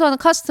 화장실 청소하는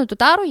카스트는 또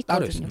따로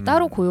따로 있거든요. 있어요.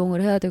 따로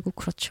고용을 해야 되고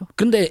그렇죠.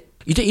 근데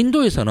이제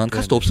인도에서는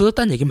카스트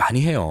없어졌다는 얘기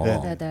많이 해요.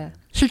 네. 네네.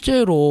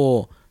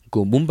 실제로 그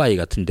뭄바이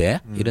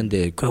같은데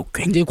이런데 그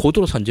굉장히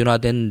고도로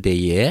선진화된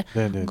데에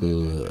네네.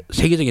 그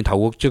세계적인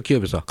다국적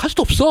기업에서 카스트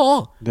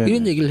없어 네네.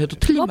 이런 얘기를 해도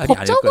틀린 말이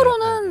아닐 거예요.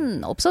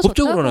 법적으로는 없어졌다고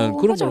법적으로는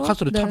그런 하죠. 걸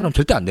카스트로 네. 차별하면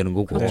절대 안 되는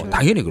거고 그렇죠.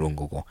 당연히 그런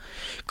거고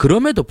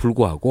그럼에도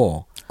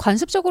불구하고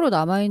관습적으로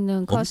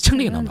남아있는 엄청나게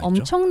카스트는 남아있죠.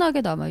 엄청나게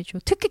남아있죠.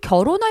 특히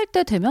결혼할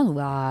때 되면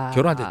와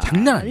결혼할 때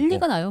장난 아니고.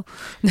 난리가 나요.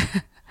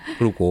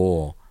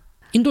 그리고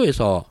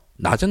인도에서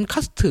낮은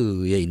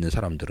카스트에 있는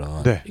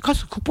사람들은 네. 이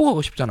카스트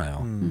극복하고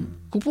싶잖아요.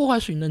 극복할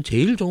수 있는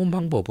제일 좋은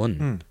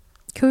방법은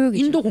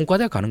교육이죠. 인도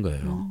공과대학 가는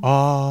거예요.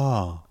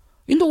 아.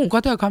 인도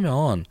공과대학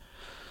가면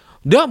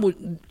내가 뭐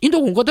인도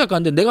공과대학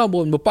가는데 내가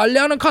뭐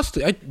빨래하는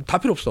카스트 아니, 다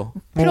필요 없어.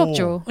 필요 오.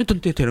 없죠. 일단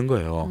되는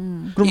거예요.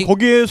 그럼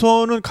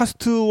거기에서는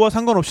카스트와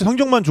상관없이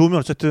성적만 좋으면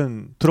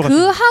어쨌든 들어갈 수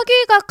그 있는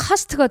학위가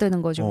카스트가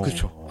되는 거죠.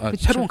 그렇죠. 그쵸.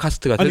 새로운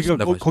카스트가 아니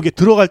됐습니다. 그러니까 거기에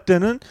들어갈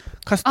때는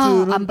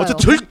카스트는 안 봐요. 어쨌든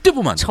절대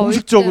보면 안 돼.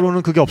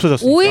 공식적으로는 그게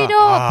없어졌으니까. 오히려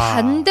아.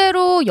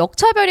 반대로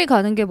역차별이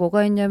가는 게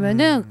뭐가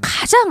있냐면은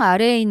가장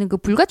아래에 있는 그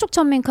불가촉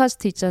천민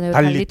카스트 있잖아요.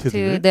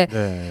 달리트들. 네.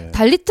 네.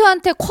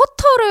 달리트한테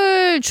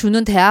쿼터를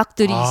주는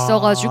대학들이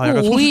있어가지고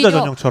약간 소수자 오히려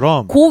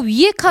전형처럼. 그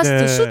위에 카스트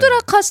네. 수드라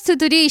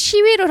카스트들이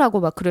시위를 하고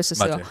막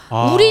그랬었어요. 맞아요.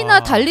 아.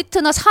 우리나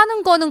달리트나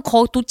사는 거는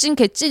도찐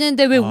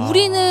개찐인데 왜 아.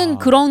 우리는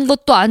그런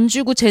것도 안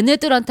주고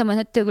쟤네들한테만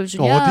혜택을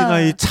주냐. 어디나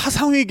이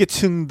차상위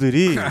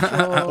계층들이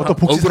어떤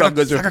복지 억울한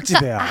거죠.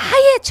 사각지대야.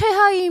 아예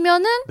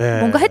최하위면은 네.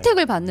 뭔가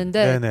혜택을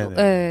받는데 네네네.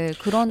 네,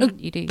 그런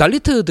일이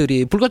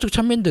달리트들이 불가촉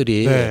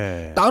천민들이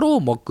네. 따로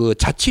뭐 그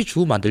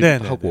자치주 만들기도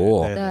네네네.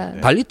 하고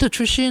네. 달리트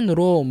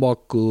출신으로 뭐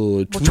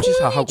그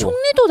주지사하고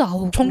총리도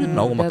나오고 총리도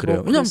나오고 막 네, 그래요.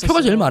 뭐 왜냐면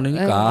표가 제일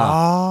많으니까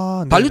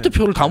아, 달리트 네네.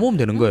 표를 다 모으면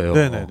되는 거예요.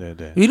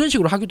 네네네. 이런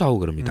식으로 하기도 하고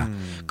그럽니다.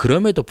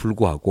 그럼에도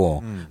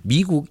불구하고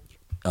미국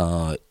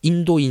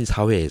인도인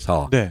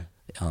사회에서 네.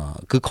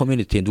 그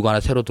커뮤니티에 누가 하나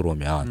새로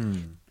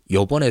들어오면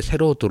요번에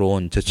새로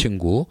들어온 저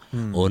친구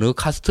어느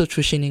카스트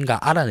출신인가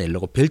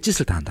알아내려고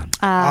별짓을 다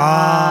한답니다.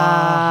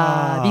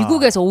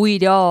 미국에서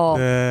오히려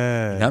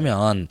네.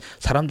 왜냐하면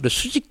사람들을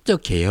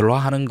수직적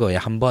계열화하는 거에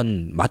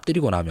한번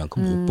맞들이고 나면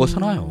그거 못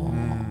벗어나요.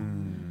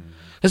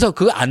 그래서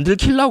그거 안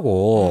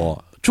들키려고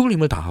죽을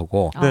힘을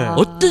다하고 네.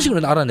 어떤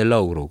식으로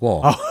알아내려고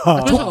그러고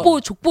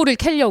족보를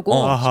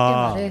캐려고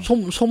아하. 쉽게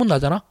말해. 소문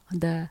나잖아?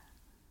 네.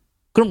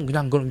 그럼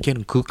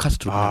걔는 그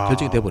카스트로 그냥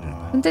결정이 돼버리는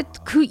거예요. 근데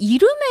그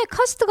이름에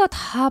카스트가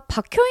다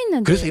박혀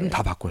있는데. 그래서 이름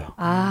다 바꿔요.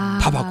 다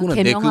다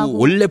바꾸는데 개명하고. 그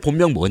원래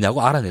본명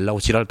뭐냐고 알아내려고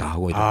지랄 다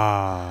하고 이래요.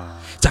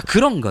 자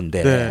그런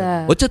건데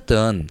네.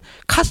 어쨌든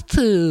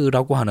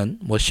카스트라고 하는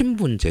뭐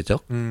신분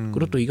제적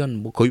그리고 또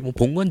이건 뭐 거의 뭐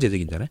봉건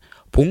제적이잖아요.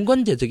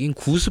 봉건 제적인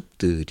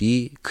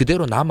구습들이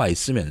그대로 남아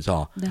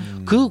있으면서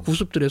그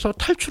구습들에서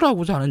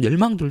탈출하고자 하는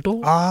열망들도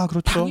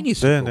그렇죠. 당연히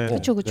있을 거고.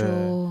 그렇죠, 그렇죠.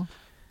 네.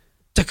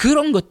 자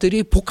그런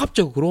것들이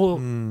복합적으로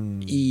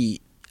이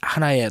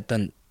하나의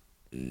어떤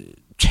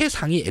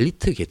최상위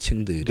엘리트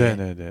계층들의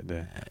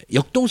네네네.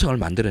 역동성을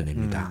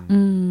만들어냅니다.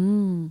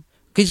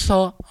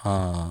 그래서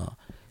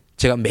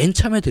제가 맨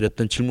처음에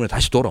드렸던 질문에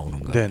다시 돌아오는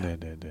거예요.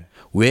 네네네.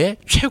 왜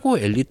최고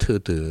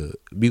엘리트들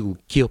미국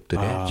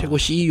기업들의 최고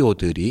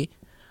CEO들이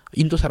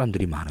인도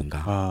사람들이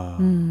많은가?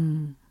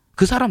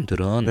 그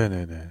사람들은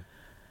네네네.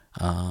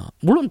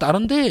 물론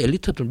다른 데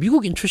엘리트들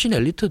미국인 출신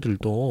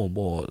엘리트들도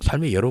뭐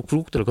삶의 여러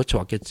굴곡들을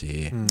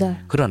거쳐왔겠지. 네.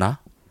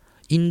 그러나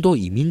인도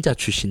이민자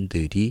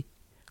출신들이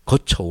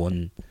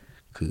거쳐온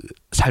그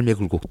삶의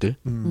굴곡들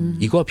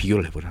이거와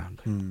비교를 해보라는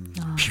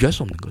거예요. 비교할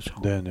수 없는 거죠.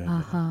 네네.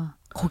 아하.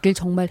 거길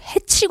정말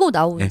해치고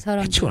나온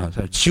사람들. 해치고 나온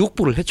사람,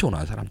 지옥불을 해치고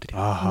나온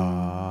사람들이에요.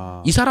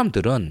 아하. 이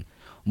사람들은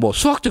뭐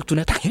수학적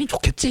두뇌 당연히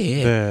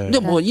좋겠지. 근데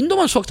뭐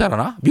인도만 수학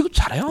잘하나? 미국도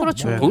잘해요.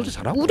 그렇죠. 거기도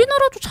잘하고.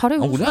 우리나라도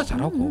잘해요. 우리나라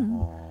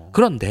잘하고.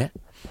 그런데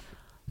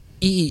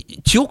이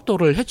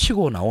지옥도를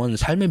해치고 나온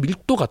삶의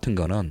밀도 같은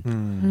거는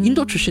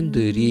인도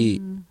출신들이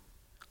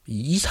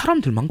이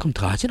사람들만큼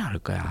더 하진 않을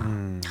거야.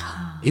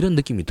 이런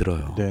느낌이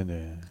들어요.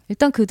 네네.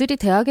 일단 그들이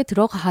대학에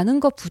들어가는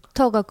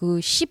것부터가 그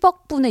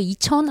 10억 분의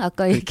 2천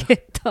아까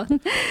얘기했던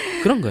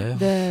그런 거예요.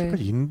 네. 그러니까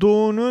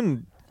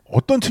인도는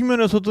어떤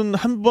측면에서든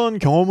한번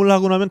경험을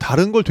하고 나면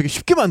다른 걸 되게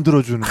쉽게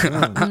만들어주는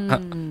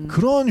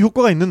그런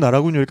효과가 있는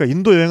나라군요. 그러니까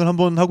인도 여행을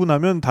한번 하고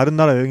나면 다른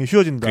나라 여행이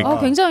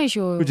쉬워진다. 굉장히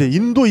쉬워요. 이제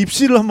인도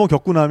입시를 한번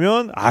겪고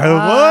나면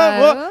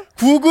뭐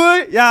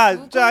구글 자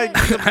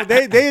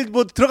내일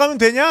뭐 들어가면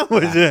되냐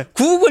뭐 이제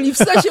구글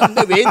입사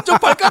시험인데 왼쪽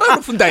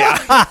발가락으로 푼다야.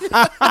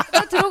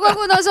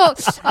 들어가고 나서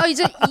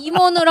이제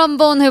임원을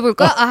한번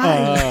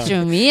해볼까?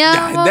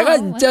 쯤이야. 내가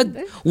진짜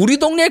우리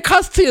동네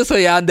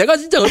카스트에서야 내가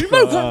진짜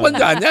얼마나 공부한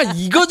줄 아냐?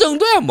 이거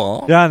정도야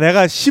뭐. 야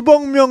내가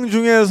 10억 명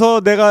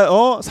중에서 내가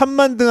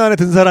 3만 등 안에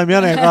든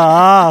사람이야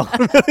내가.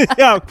 그러면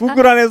야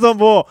구글 안에서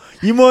뭐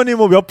임원이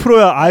뭐 몇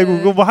프로야? 아이고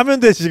그거 뭐 하면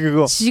되지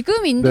그거.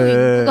 지금 인도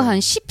인구가 한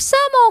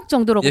 13억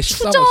정도라고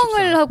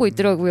추정을 하고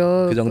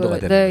있더라고요. 그 정도가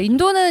되는. 네,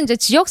 인도는 이제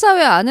지역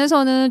사회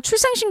안에서는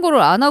출생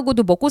신고를 안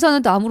하고도 먹고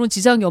사는데 아무런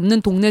지장이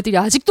없는 동네들이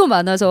아직도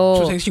많아서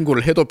출생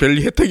신고를 해도 별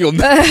혜택이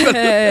없는.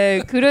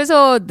 네,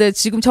 그래서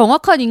지금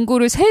정확한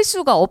인구를 셀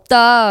수가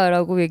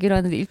없다라고 얘기를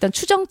하는데 일단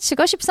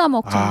추정치가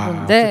 13억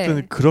정도인데.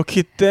 어쨌든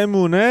그렇기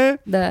때문에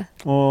네.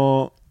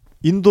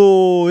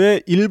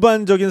 인도의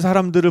일반적인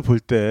사람들을 볼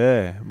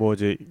때 뭐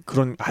이제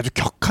그런 아주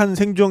격한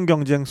생존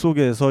경쟁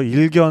속에서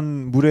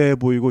일견 무례해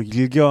보이고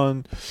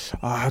일견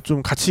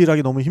좀 같이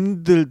일하기 너무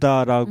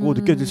힘들다라고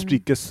느껴질 수도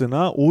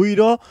있겠으나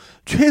오히려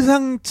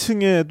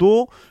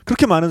최상층에도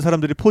그렇게 많은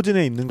사람들이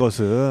포진해 있는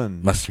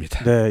것은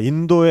맞습니다. 네,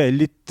 인도의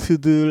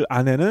엘리트들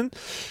안에는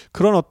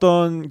그런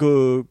어떤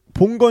그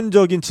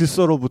봉건적인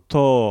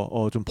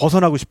질서로부터 좀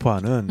벗어나고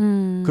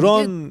싶어하는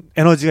그런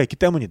에너지가 있기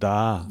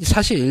때문이다.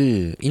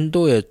 사실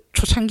인도의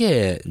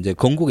초창기에 이제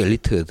건국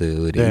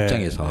엘리트들의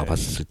입장에서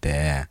봤었을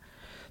때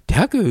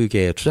대학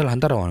교육에 투자를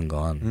한다라고 하는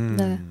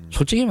건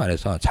솔직히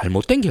말해서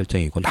잘못된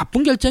결정이고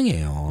나쁜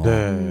결정이에요.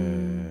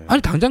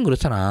 아니 당장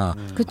그렇잖아.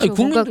 그쵸, 아니,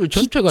 국민들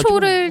전체가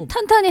기초를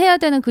탄탄히 해야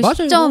되는 그 맞아요.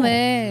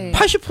 시점에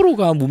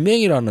 80%가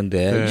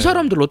문맹이라는데 이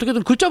사람들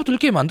어떻게든 글자부터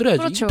읽게 만들어야지.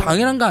 그렇죠.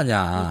 당연한 거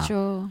아니야.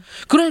 그렇죠.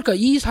 그러니까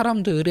이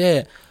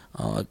사람들의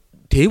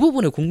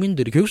대부분의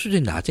국민들이 교육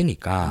수준이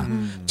낮으니까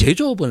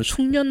제조업은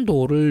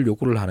숙련도를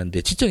요구를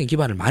하는데 지적인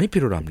기반을 많이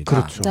필요로 합니다.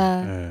 그렇죠.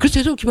 그래서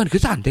제조업 기반이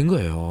그래서 안 된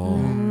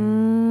거예요.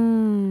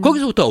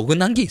 거기서부터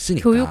어긋난 게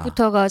있으니까.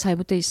 교육부터가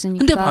잘못돼 있으니까.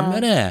 근데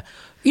반면에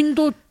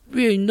인도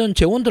위에 있는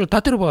재원들을 다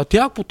때려봐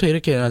대학부터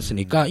이렇게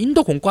해놨으니까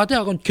인도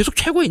공과대학은 계속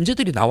최고의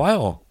인재들이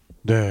나와요.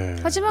 네.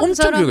 하지만 그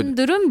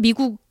사람들은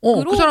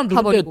미국으로 그 사람들은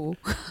가버리고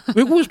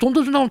외국에서 돈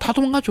더 준다고 하면 다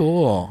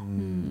도망가죠.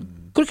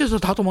 그렇게 해서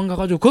다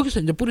도망가가지고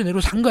거기서 이제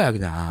뿌리내리고 산 거야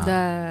그냥.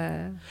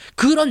 네.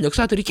 그런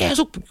역사들이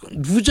계속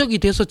누적이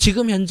돼서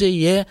지금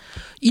현재의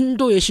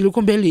인도의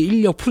실리콘밸리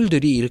인력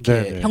풀들이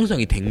이렇게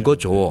형성이 된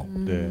거죠.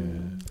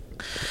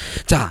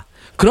 자,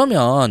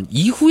 그러면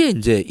이후에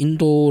이제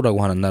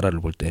인도라고 하는 나라를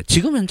볼 때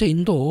지금 현재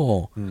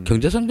인도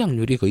경제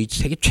성장률이 거의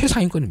세계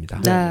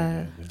최상위권입니다.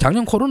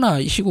 작년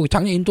코로나 시국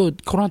작년 인도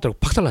코로나 때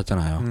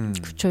박살났잖아요.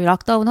 그렇죠.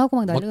 락다운하고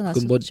막 난리가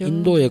났었죠. 뭐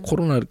인도의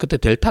코로나 그때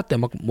델타 때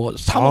막 뭐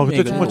 3억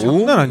그때 정말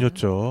장난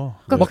아니었죠.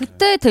 그러니까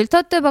그때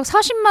델타 때 막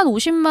 40만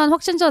 50만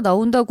확진자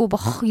나온다고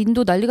막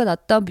인도 난리가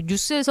났다.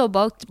 뉴스에서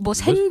막 뭐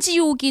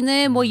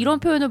생지옥이네 뭐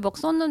이런 표현을 막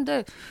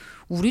썼는데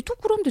우리도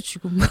그런데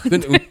지금.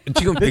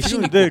 지금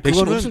백신 있고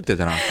백신 없을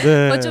때잖아.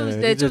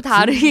 좀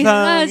다르긴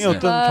하지만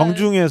어떤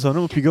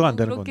경중에서는 비교가 안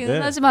되는 건데.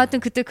 하지만 하여튼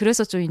그때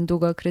그랬었죠.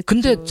 인도가 그랬죠.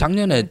 근데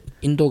작년에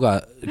인도가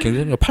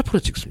경제성률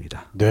 8%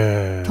 찍습니다.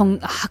 네.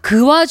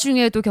 그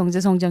와중에도 경제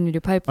성장률이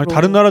 8%. 아니,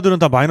 다른 나라들은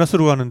다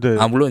마이너스로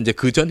가는데. 물론 이제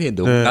그 전에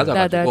너무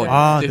낮아가지고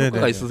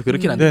효과가 있어서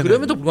그렇긴 한데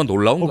그럼에도 불구하고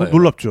놀라운 거예요.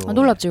 놀랍죠.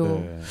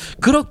 놀랍죠.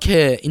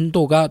 그렇게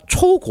인도가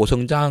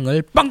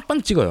초고성장을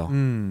빵빵 찍어요.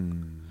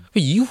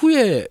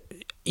 이후에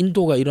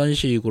인도가 이런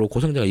식으로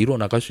고성장을 이루어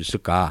나갈 수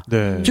있을까?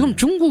 지금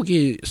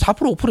중국이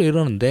 4% 5%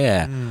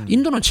 이러는데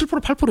인도는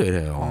 7% 8%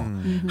 이래요.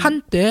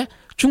 한때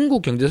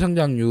중국 경제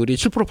성장률이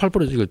 7%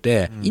 8% 찍을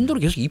때 인도는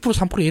계속 2%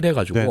 3%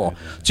 이래가지고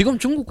지금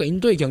중국과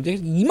인도의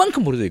경쟁이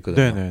이만큼 벌어져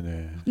있거든요.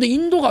 근데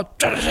인도가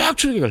쫙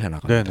출격을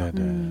해나가요.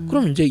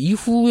 그럼 이제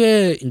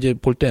이후에 이제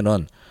볼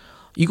때는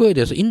이거에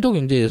대해서 인도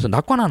경제에 대해서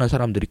낙관하는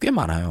사람들이 꽤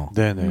많아요.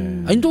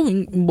 인도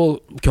뭐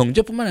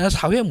경제뿐만 아니라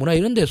사회, 문화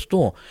이런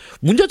데서도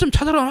문제점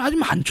찾아가는 아주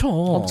많죠.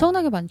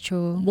 엄청나게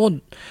많죠. 뭐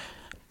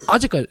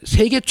아직까지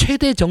세계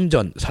최대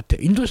정전 사태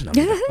인도에서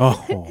납니다.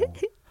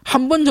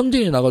 한 번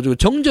정전이 나가지고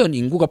정전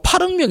인구가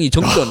 8억 명이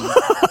정전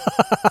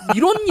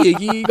이런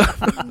얘기가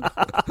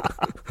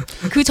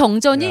그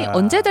정전이 야.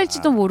 언제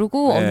될지도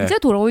모르고 네. 언제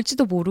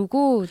돌아올지도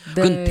모르고.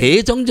 네. 그건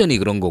대정전이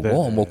그런 거고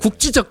네. 뭐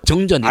국지적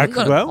정전 이런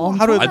거는 그거요?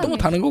 하루에 말도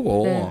못하는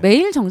거고. 네.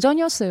 매일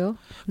정전이었어요.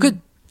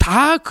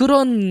 다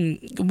그런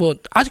뭐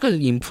아직까지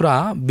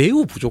인프라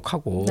매우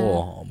부족하고 네.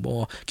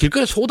 뭐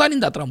길거리에 소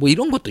다닌다더라 뭐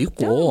이런 것도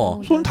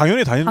있고 손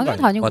당연히 다니는 거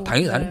당연히 아니에요? 다니고.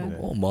 당연히 네.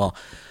 다니는 거고 뭐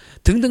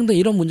등등등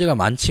이런 문제가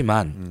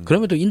많지만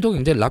그럼에도 인도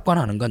경제를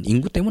낙관하는 건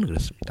인구 때문에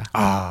그렇습니다.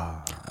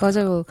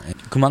 맞아요.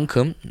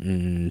 그만큼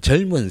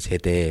젊은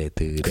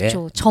세대들의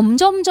그렇죠.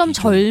 점점점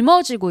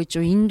젊어지고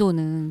있죠.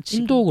 인도는.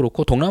 지금. 인도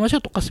그렇고 동남아시아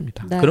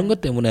똑같습니다. 네. 그런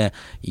것 때문에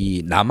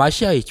이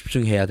남아시아에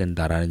집중해야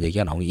된다라는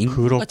얘기가 나오는 게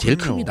인구가 그렇군요. 제일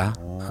큽니다.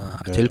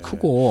 네. 제일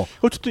크고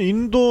어쨌든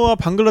인도와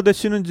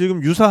방글라데시는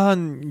지금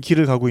유사한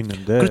길을 가고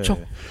있는데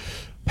그렇죠.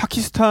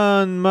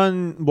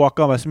 파키스탄만 뭐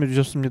아까 말씀해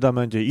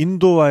주셨습니다만 이제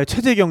인도와의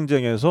체제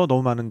경쟁에서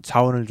너무 많은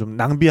자원을 좀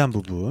낭비한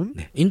부분.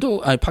 네.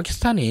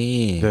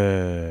 파키스탄이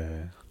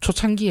네.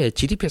 초창기에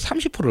GDP의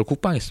 30%를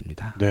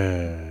국방했습니다.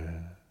 네.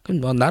 그럼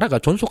뭐 나라가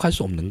존속할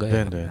수 없는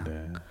거예요. 네,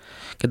 네.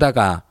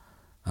 게다가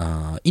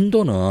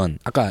인도는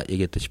아까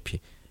얘기했다시피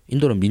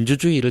인도는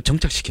민주주의를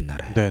정착시킨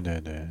나라예요. 네, 네,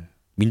 네.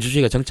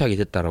 민주주의가 정착이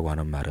됐다라고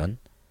하는 말은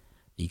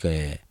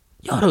이게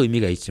여러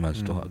의미가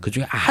있지만서도 그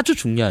중에 아주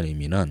중요한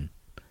의미는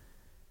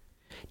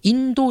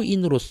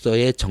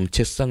인도인으로서의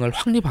정체성을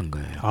확립한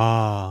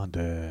거예요.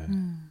 네.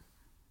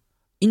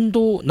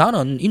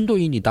 나는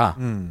인도인이다.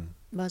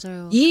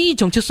 맞아요. 이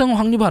정체성을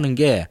확립하는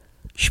게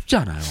쉽지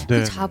않아요. 네.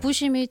 그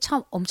자부심이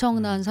참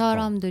엄청난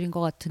사람들인 것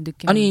같은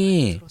느낌이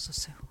아니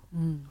들었었어요.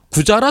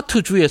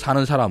 구자라트 주에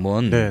사는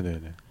사람은 네, 네,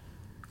 네.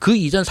 그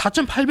이전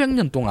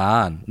 4,800년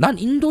동안 난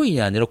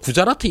인도인이 아니라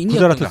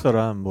구자라트인이었다. 구자라트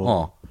사람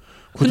뭐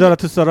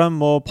구자라트 사람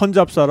뭐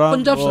펀잡 사람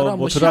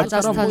뭐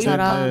라자스탄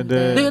사람.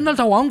 네. 내 옛날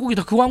다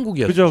왕국이다. 그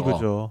왕국이었어.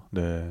 그죠.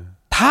 네.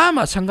 다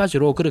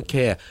마찬가지로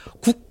그렇게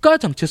국가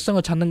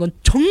정체성을 찾는 건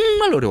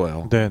정말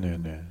어려워요. 네, 네,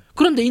 네.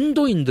 그런데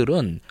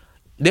인도인들은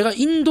내가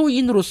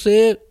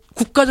인도인으로서의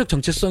국가적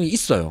정체성이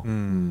있어요.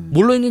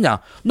 뭘로 있느냐?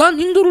 난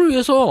인도를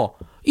위해서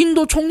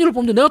인도 총리를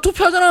뽑는데 내가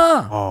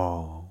투표하잖아.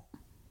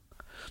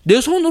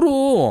 내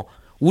손으로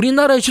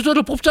우리나라의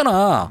지도자를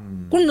뽑잖아.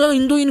 그럼 내가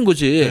인도인인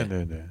거지. 네,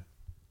 네, 네.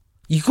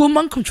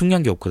 이것만큼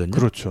중요한 게 없거든요.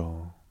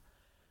 그렇죠.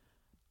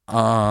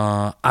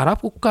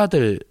 아랍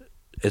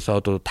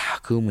국가들에서도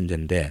다 그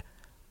문제인데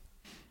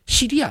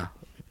시리아.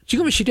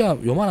 지금은 시리아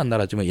요만한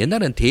나라지만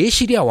옛날에는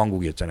대시리아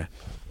왕국이었잖아요.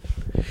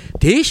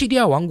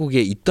 대시리아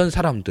왕국에 있던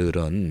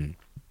사람들은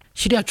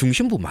시리아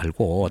중심부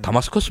말고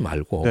다마스커스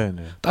말고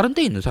네네. 다른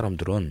데 있는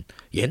사람들은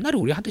옛날에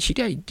우리 한테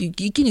시리아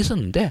있긴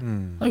있었는데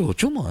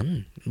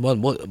요즘은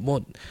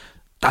뭐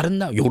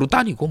다른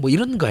요르단이고 뭐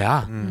이런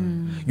거야.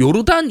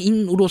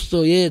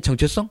 요르단인으로서의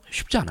정체성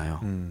쉽지 않아요.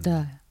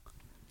 네.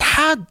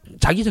 다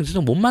자기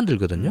정체성 못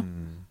만들거든요.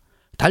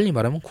 달리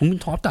말하면 국민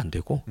통합도 안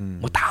되고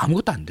뭐 다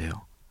아무것도 안 돼요.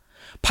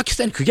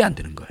 파키스탄이 그게 안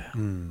되는 거예요.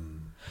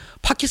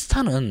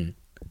 파키스탄은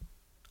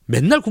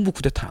맨날 군부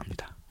쿠데타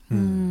합니다.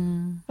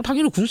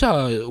 당연히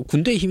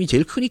군대의 힘이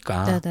제일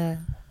크니까. 네네.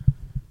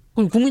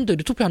 그럼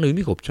국민들이 투표하는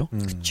의미가 없죠.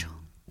 그렇죠.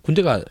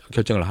 군대가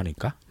결정을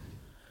하니까.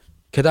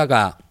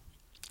 게다가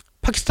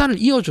파키스탄을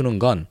이어주는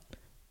건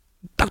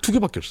딱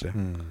 2개밖에 없어요.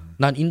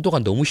 난 인도가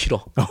너무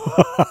싫어.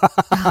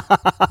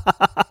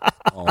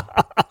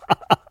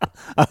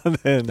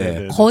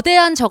 네.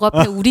 거대한 적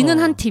앞에 우리는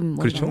한 팀.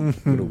 뭐 그렇죠.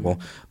 그리고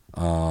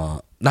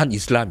난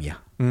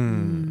이슬람이야.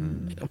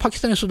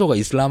 파키스탄의 수도가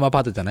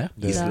이슬라마바드잖아요.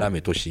 네.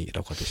 이슬람의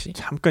도시라고 하듯이.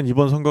 잠깐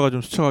이번 선거가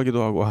좀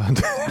스쳐가기도 하고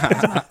하는데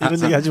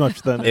이런 얘기 하지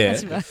맙시다. 네.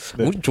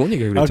 우리 좋은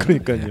얘기가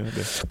그랬잖아요. 그러니까요. 네.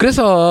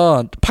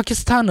 그래서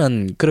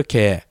파키스탄은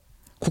그렇게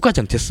국가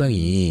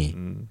정체성이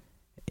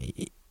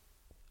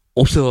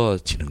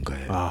없어지는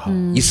거예요.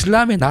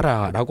 이슬람의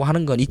나라라고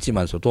하는 건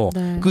있지만서도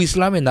네. 그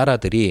이슬람의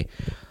나라들이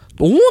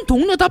온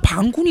동네 다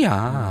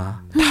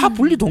반군이야. 다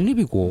분리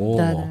독립이고.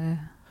 네네.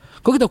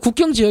 거기다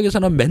국경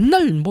지역에서는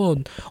맨날 뭐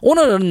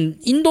오늘은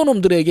인도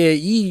놈들에게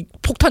이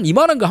폭탄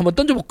이만한 거 한번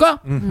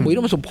던져볼까? 뭐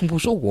이러면서 펑펑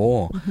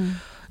쏘고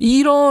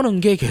이러는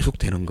게 계속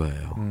되는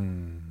거예요.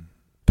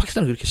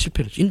 파키스탄은 그렇게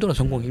실패를 했죠. 인도는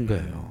성공인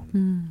거예요.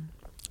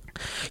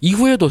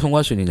 이후에도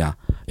성공할 수 있느냐?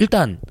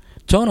 일단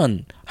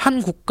저는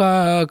한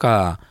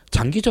국가가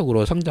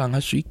장기적으로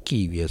성장할 수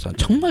있기 위해서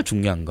정말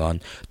중요한 건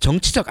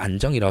정치적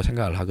안정이라고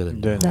생각을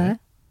하거든요. 네.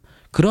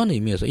 그런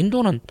의미에서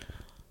인도는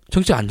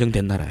정치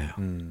안정된 나라예요.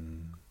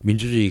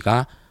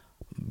 민주주의가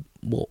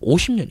뭐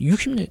 50년,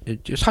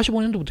 60년,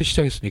 45년도부터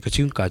시작했으니까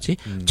지금까지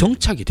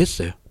정착이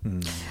됐어요.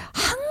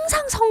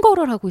 항상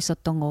선거를 하고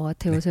있었던 것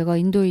같아요. 제가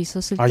인도에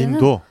있었을 때는.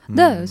 인도?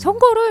 네,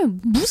 선거를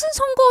무슨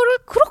선거를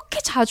그렇게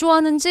자주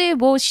하는지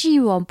뭐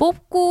시의원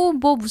뽑고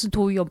뭐 무슨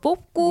도의원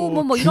뽑고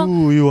뭐 이런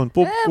주의원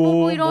뽑고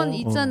뭐 이런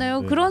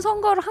있잖아요. 네. 그런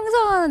선거를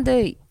항상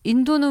하는데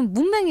인도는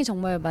문맹이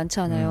정말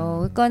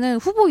많잖아요. 그러니까는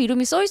후보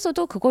이름이 써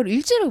있어도 그걸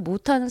읽지를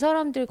못하는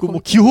사람들. 그 뭐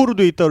기호로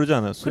돼 있다 그러지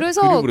않았어요?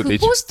 그래서 그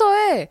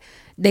포스터에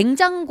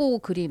냉장고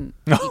그림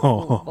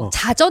있고 뭐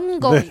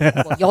자전거 있고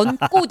뭐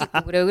연꽃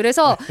있고 그래요.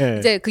 그래서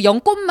이제 그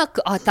연꽃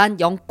마크 난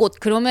연꽃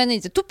그러면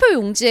이제 투표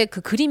용지에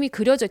그 그림이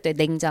그려져 있대.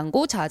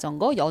 냉장고,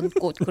 자전거,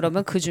 연꽃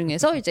그러면 그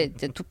중에서 이제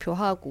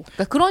투표하고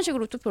그러니까 그런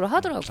식으로 투표를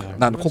하더라고요.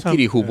 난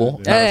코끼리 후보,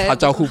 난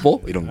사자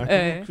후보 이런 거.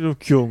 좀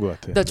귀여운 것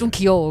같아요. 나 좀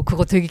귀여워.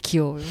 그거 되게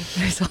귀여워요.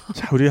 그래서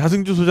자, 우리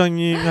하승주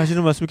소장님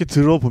하시는 말씀 이렇게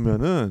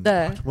들어보면은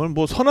정말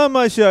뭐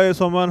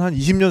서남아시아에서만 한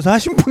 20년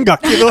하신 분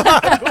같기도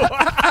하고.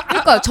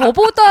 그러니까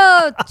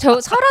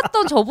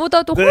살았던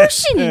저보다도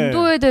훨씬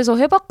인도에 대해서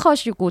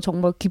해박하시고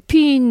정말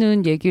깊이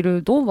있는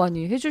얘기를 너무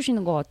많이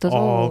해주시는 것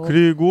같아서.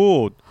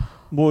 그리고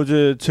뭐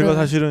이제 제가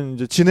사실은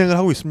이제 진행을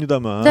하고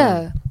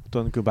있습니다만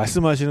어떤 그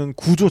말씀하시는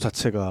구조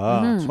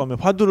자체가 처음에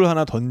화두를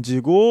하나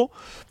던지고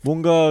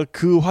뭔가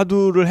그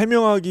화두를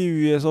해명하기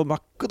위해서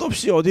막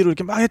끝없이 어디로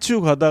이렇게 막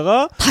헤치고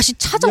가다가 다시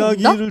찾아온다?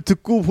 이야기를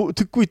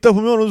듣고 있다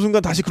보면 어느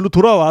순간 다시 글로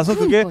돌아와서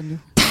그게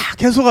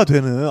해소가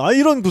되는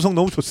이런 구성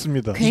너무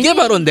좋습니다. 이게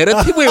바로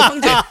내러티브의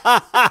황제.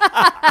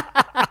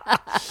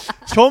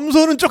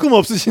 겸손은 조금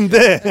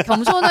없으신데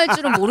겸손할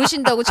줄은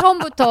모르신다고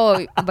처음부터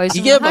말씀하셨고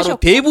이게 바로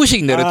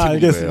대부식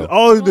내러티브인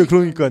거예요. 네,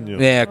 그러니까요.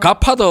 네,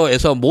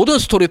 갓파더에서 모든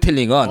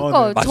스토리텔링은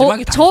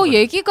마지막에 저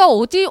얘기가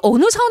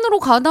어느 산으로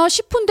가나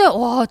싶은데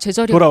와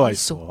제자리에 돌아와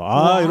있어.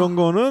 이런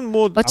거는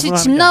뭐 마치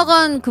집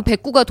나간 그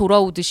백구가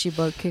돌아오듯이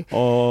막 이렇게.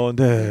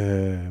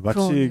 네,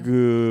 마치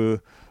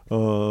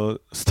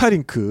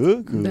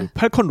스타링크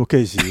팔컨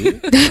로켓이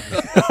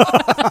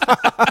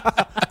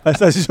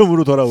발사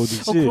지점으로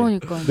돌아오듯이.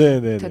 그러니까.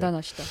 네네.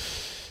 대단하시다.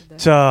 네.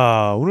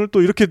 자, 오늘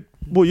또 이렇게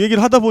뭐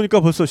얘기를 하다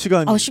보니까 벌써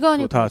시간이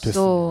다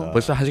됐습니다.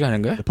 벌써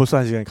 1시간인가요? 네, 벌써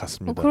 1시간이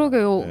갔습니다.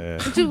 그러게요.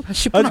 아직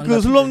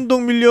그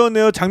슬럼독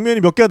밀리어네어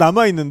장면이 몇 개가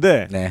남아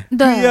있는데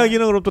그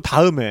이야기는 그럼 또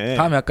다음에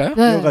할까요?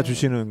 이어가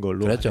주시는 걸로.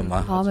 그렇죠,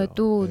 다음에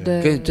또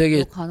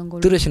저기 가는 걸로.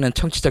 들으시는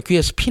청취자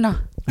귀에서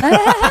피나?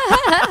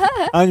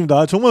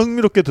 아닙니다. 정말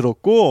흥미롭게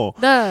들었고.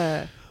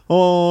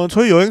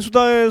 저희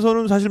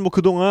여행수다에서는 사실 뭐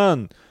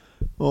그동안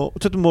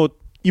어쨌든 뭐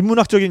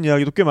인문학적인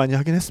이야기도 꽤 많이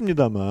하긴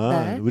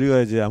했습니다만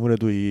우리가 이제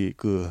아무래도 이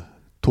그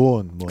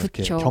돈 뭐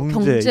이렇게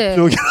경제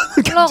이쪽이랑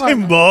굉장히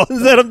먼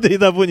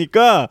사람들이다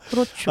보니까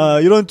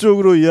이런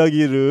쪽으로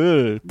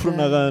이야기를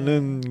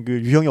풀어나가는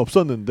그 유형이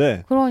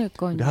없었는데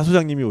그러니까요. 하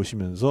소장님이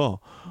오시면서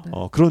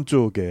그런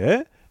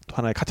쪽에 또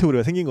하나의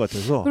카테고리가 생긴 것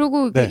같아서.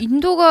 그리고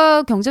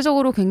인도가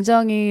경제적으로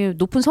굉장히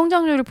높은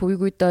성장률을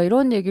보이고 있다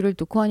이런 얘기를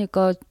듣고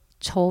하니까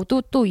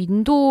저도 또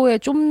인도에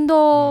좀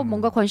더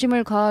뭔가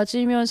관심을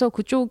가지면서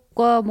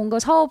그쪽과 뭔가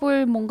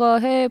사업을 뭔가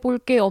해볼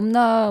게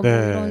없나 뭐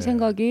이런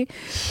생각이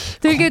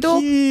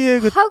들기도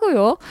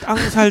하고요. 땅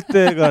살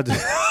때가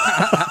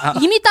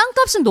이미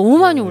땅값은 너무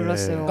많이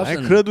올랐어요.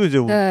 그래도 이제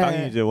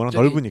땅이 이제 워낙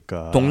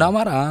넓으니까.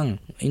 동남아랑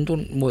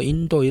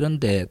인도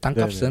이런데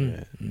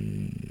땅값은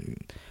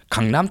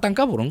강남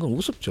땅값 오른 건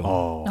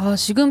우습죠.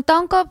 지금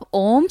땅값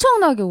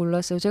엄청나게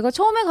올랐어요. 제가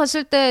처음에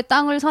갔을 때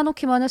땅을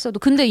사놓기만 했어도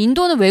근데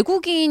인도는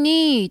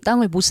외국인이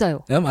땅을 못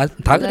사요.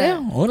 다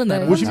그래요. 어느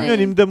나라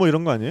 50년 임대 뭐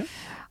이런 거 아니에요?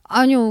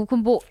 아니요.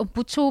 그럼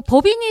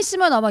법인이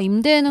있으면 아마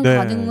임대는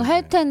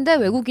가능할 텐데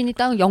외국인이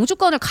땅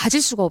영주권을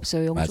가질 수가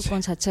없어요.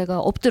 영주권 자체가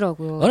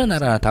없더라고요. 어느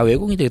나라 다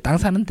외국인들이 땅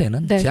사는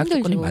데는 제약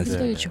조건이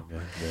많습니다. 힘들죠.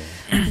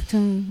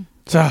 아무튼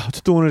자,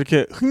 어쨌든 오늘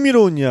이렇게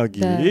흥미로운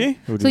이야기.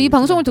 그래서 이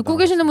방송을 듣고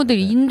계시는 분들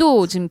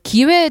인도 지금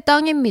기회의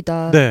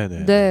땅입니다.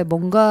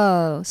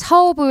 뭔가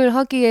사업을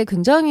하기에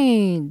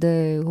굉장히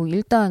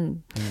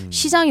일단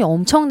시장이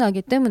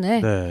엄청나기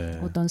때문에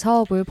어떤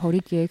사업을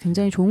벌이기에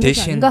굉장히 좋은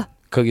것이 아닌가.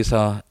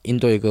 거기서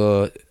인도의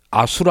그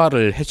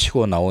아수라를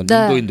해치고 나온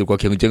인도인들과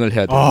경쟁을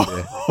해야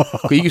되는데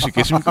그 이길 수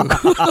있겠습니까?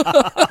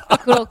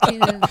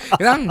 그렇기는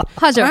그냥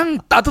하죠. 그냥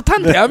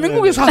따뜻한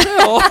대한민국에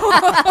사세요.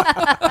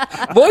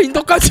 뭐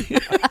인도까지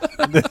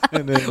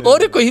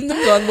어렵고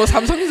힘든 건 뭐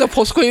삼성전자,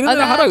 포스코 이런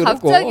데 하라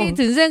그러고. 갑자기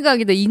든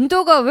생각인데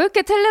인도가 왜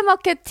이렇게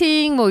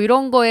텔레마케팅 뭐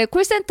이런 거에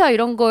콜센터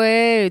이런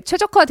거에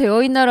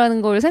최적화되어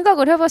있나라는 걸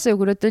생각을 해봤어요.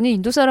 그랬더니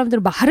인도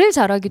사람들은 말을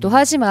잘하기도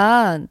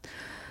하지만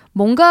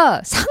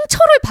뭔가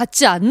상처를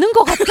받지 않는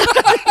것 같다는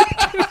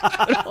느낌이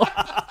들어.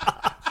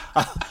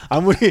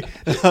 아무리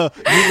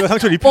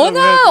상처를 입히려고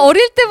워낙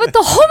어릴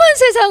때부터 험한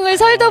세상을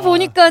살다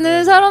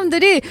보니까는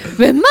사람들이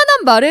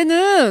웬만한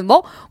말에는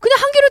뭐 그냥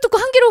한 귀로 듣고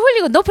한 귀로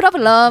흘리고 no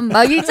problem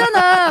막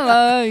있잖아.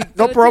 막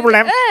no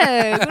problem.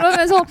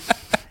 그러면서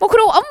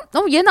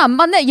그럼 얘는 안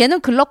맞네. 얘는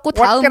글렀고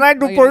다음. What can I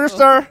do for you,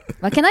 sir?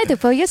 What can I do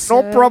for you,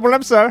 sir? No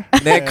problem, sir.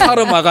 내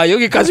카르마가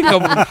여기까지인가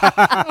보다.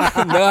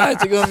 내가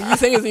지금 이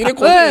생에서 이래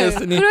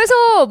고생했으니.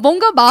 그래서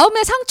뭔가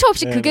마음의 상처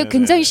없이 그게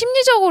굉장히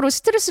심리적으로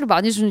스트레스를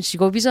많이 주는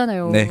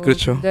직업이잖아요. 네,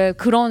 그렇죠.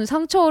 그런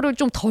상처를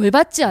좀 덜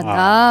받지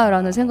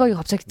않나라는 생각이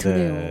갑자기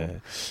드네요.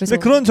 그래서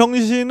그런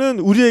정신은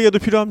우리에게도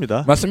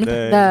필요합니다.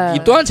 맞습니다. 이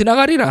또한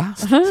지나가리라.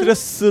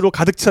 스트레스로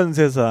가득 찬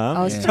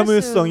세상,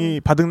 참을성이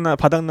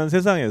바닥난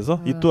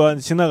세상에서 이 또한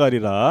지나가리라.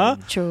 나가리라.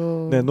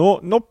 그렇죠. 네,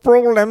 no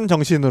problem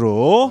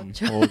정신으로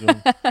좀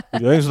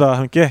여행수다와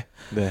함께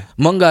네.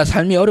 뭔가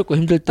삶이 어렵고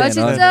힘들 때는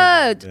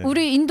진짜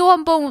우리 인도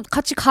한번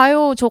같이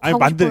가요. 저 가고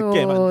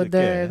만들게.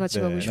 네, 같이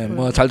가고 싶어요.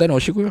 뭐 잘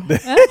다녀오시고요. 네.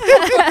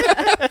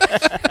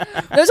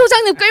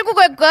 소장님 끌고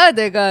갈 거야,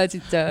 내가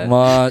진짜.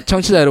 뭐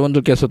청취자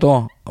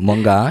여러분들께서도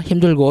뭔가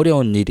힘들고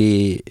어려운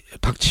일이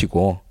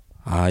닥치고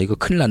이거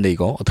큰일 났네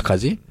이거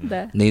어떡하지?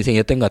 네. 내 인생이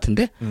었던 것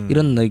같은데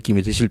이런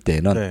느낌이 드실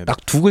때는 네. 딱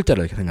두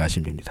글자를 이렇게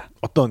생각하시면 됩니다.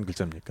 어떤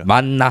글자입니까?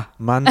 만나.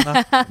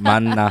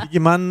 이게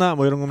맞나?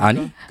 뭐 이런 겁니까?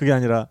 아니. 그게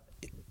아니라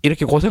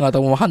이렇게 고생하다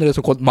보면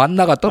하늘에서 곧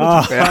만나가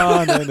떨어질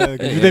거야.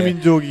 네네.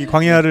 유대민족이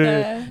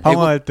광야를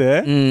방황할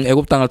때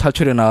애굽 땅을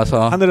탈출해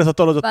나와서 하늘에서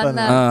떨어졌다는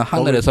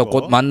하늘에서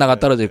곧 만나가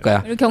떨어질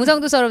거야. 그리고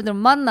경상도 사람들은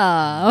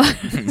만나도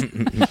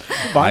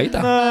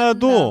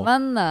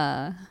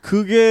만나.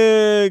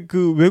 그게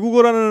그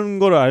외국어라는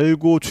걸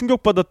알고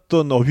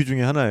충격받았던 어휘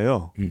중에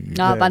하나예요.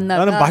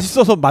 만나가. 나는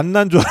맛있어서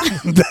만난 줄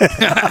알았는데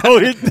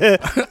어릴 때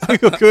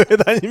교회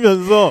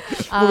다니면서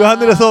뭔가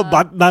하늘에서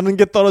나는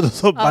게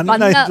떨어져서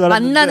만나인 줄 알았는데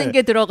만나는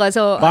게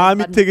들어가서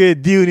마음이 되게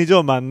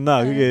니은이죠.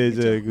 만나. 그게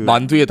이제 그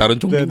만두의 다른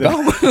종류인가?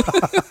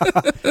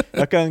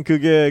 약간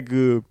그게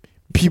그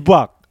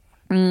비박,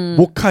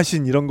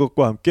 목하신 이런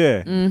것과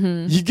함께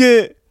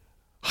이게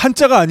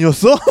한자가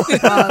아니었어?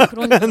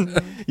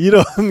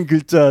 이런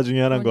글자 중에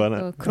하나인 거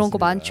하나. 그런 거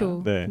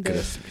많죠. 네,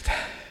 그렇습니다.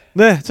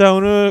 네, 자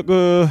오늘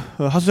그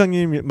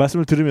하수장님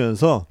말씀을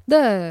들으면서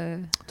네,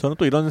 저는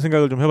또 이런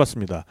생각을 좀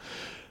해봤습니다.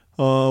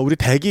 우리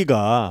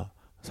대기가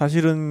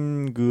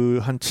사실은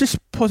그 한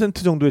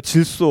 70% 정도의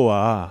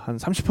질소와 한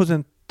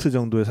 30%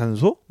 정도의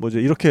산소, 뭐 이제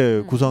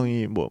이렇게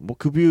구성이 뭐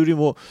그 비율이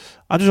뭐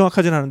아주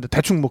정확하진 않은데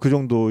대충 뭐 그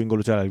정도인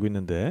걸로 잘 알고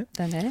있는데.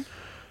 네.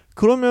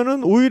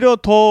 그러면은 오히려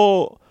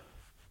더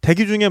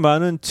대기 중에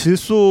많은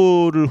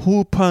질소를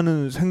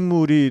호흡하는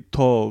생물이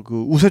더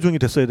그 우세종이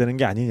됐어야 되는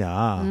게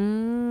아니냐.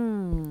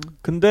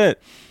 근데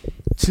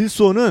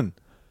질소는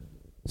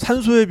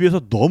산소에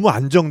비해서 너무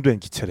안정된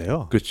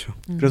기체래요. 그렇죠.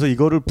 그래서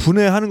이거를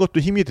분해하는 것도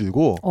힘이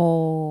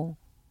들고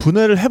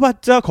분해를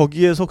해봤자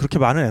거기에서 그렇게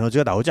많은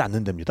에너지가 나오지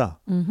않는답니다.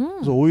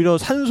 그래서 오히려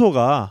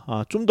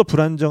산소가 좀 더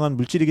불안정한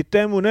물질이기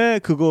때문에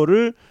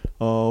그거를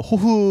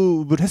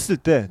호흡을 했을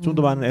때 좀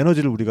더 많은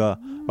에너지를 우리가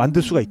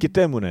만들 수가 있기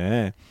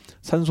때문에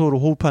산소로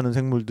호흡하는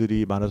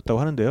생물들이 많아졌다고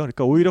하는데요.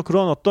 그러니까 오히려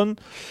그런 어떤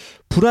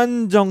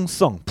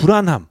불안정성,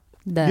 불안함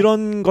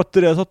이런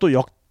것들에서 또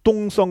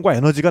역동성과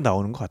에너지가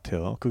나오는 것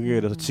같아요. 그게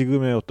그래서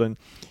지금의 어떤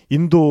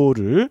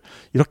인도를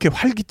이렇게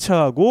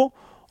활기차고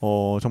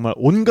정말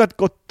온갖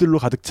것들로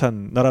가득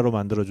찬 나라로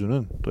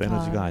만들어주는 또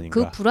에너지가 아닌가.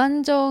 그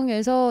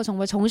불안정에서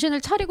정말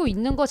정신을 차리고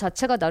있는 것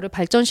자체가 나를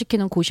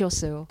발전시키는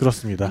곳이었어요.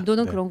 그렇습니다.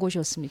 인도는 그런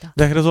곳이었습니다.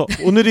 네, 그래서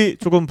오늘이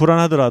조금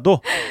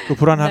불안하더라도 그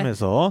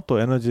불안함에서 또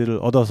에너지를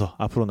얻어서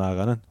앞으로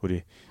나아가는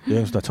우리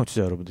여행수다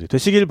청취자 여러분들이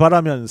되시길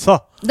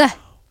바라면서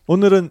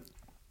오늘은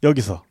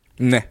여기서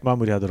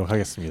마무리하도록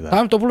하겠습니다.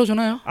 다음 또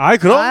불러주나요?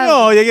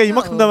 그럼요. 얘기가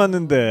이만큼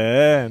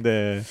남았는데.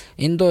 네.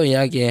 인도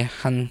이야기에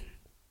한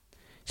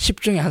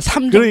 10중에 한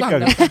 3 정도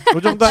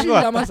그 정도 한 거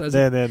같아요.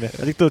 네네네.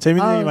 아직도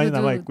재밌는 얘기 많이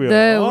남아있고요.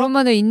 네,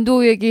 오랜만에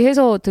인도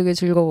얘기해서 되게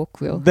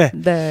즐거웠고요.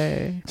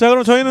 네. 자,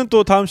 그럼 저희는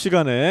또 다음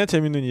시간에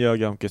재밌는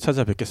이야기와 함께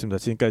찾아뵙겠습니다.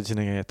 지금까지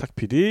진행의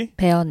탁PD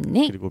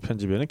배언니 그리고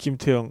편집에는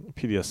김태형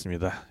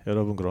PD였습니다.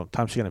 여러분 그럼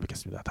다음 시간에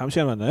뵙겠습니다. 다음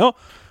시간에 만나요.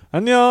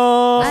 안녕.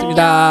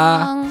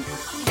 고맙습니다.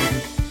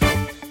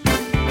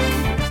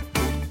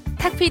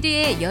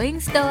 탁PD의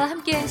여행수다와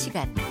함께한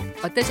시간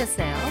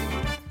어떠셨어요?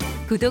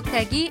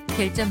 구독하기,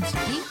 별점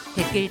주기,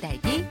 댓글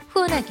달기,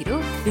 후원하기로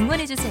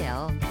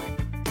응원해주세요.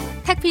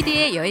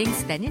 탁PD의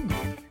여행수다는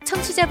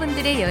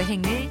청취자분들의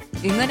여행을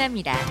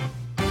응원합니다.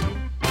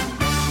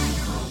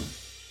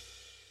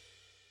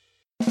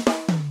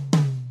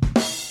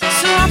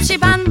 수없이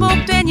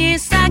반복된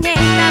일상에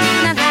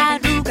나른한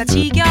하루가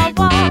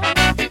지겨워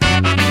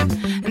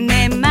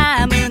내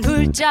마음은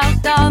훌쩍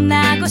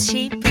떠나고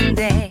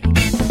싶은데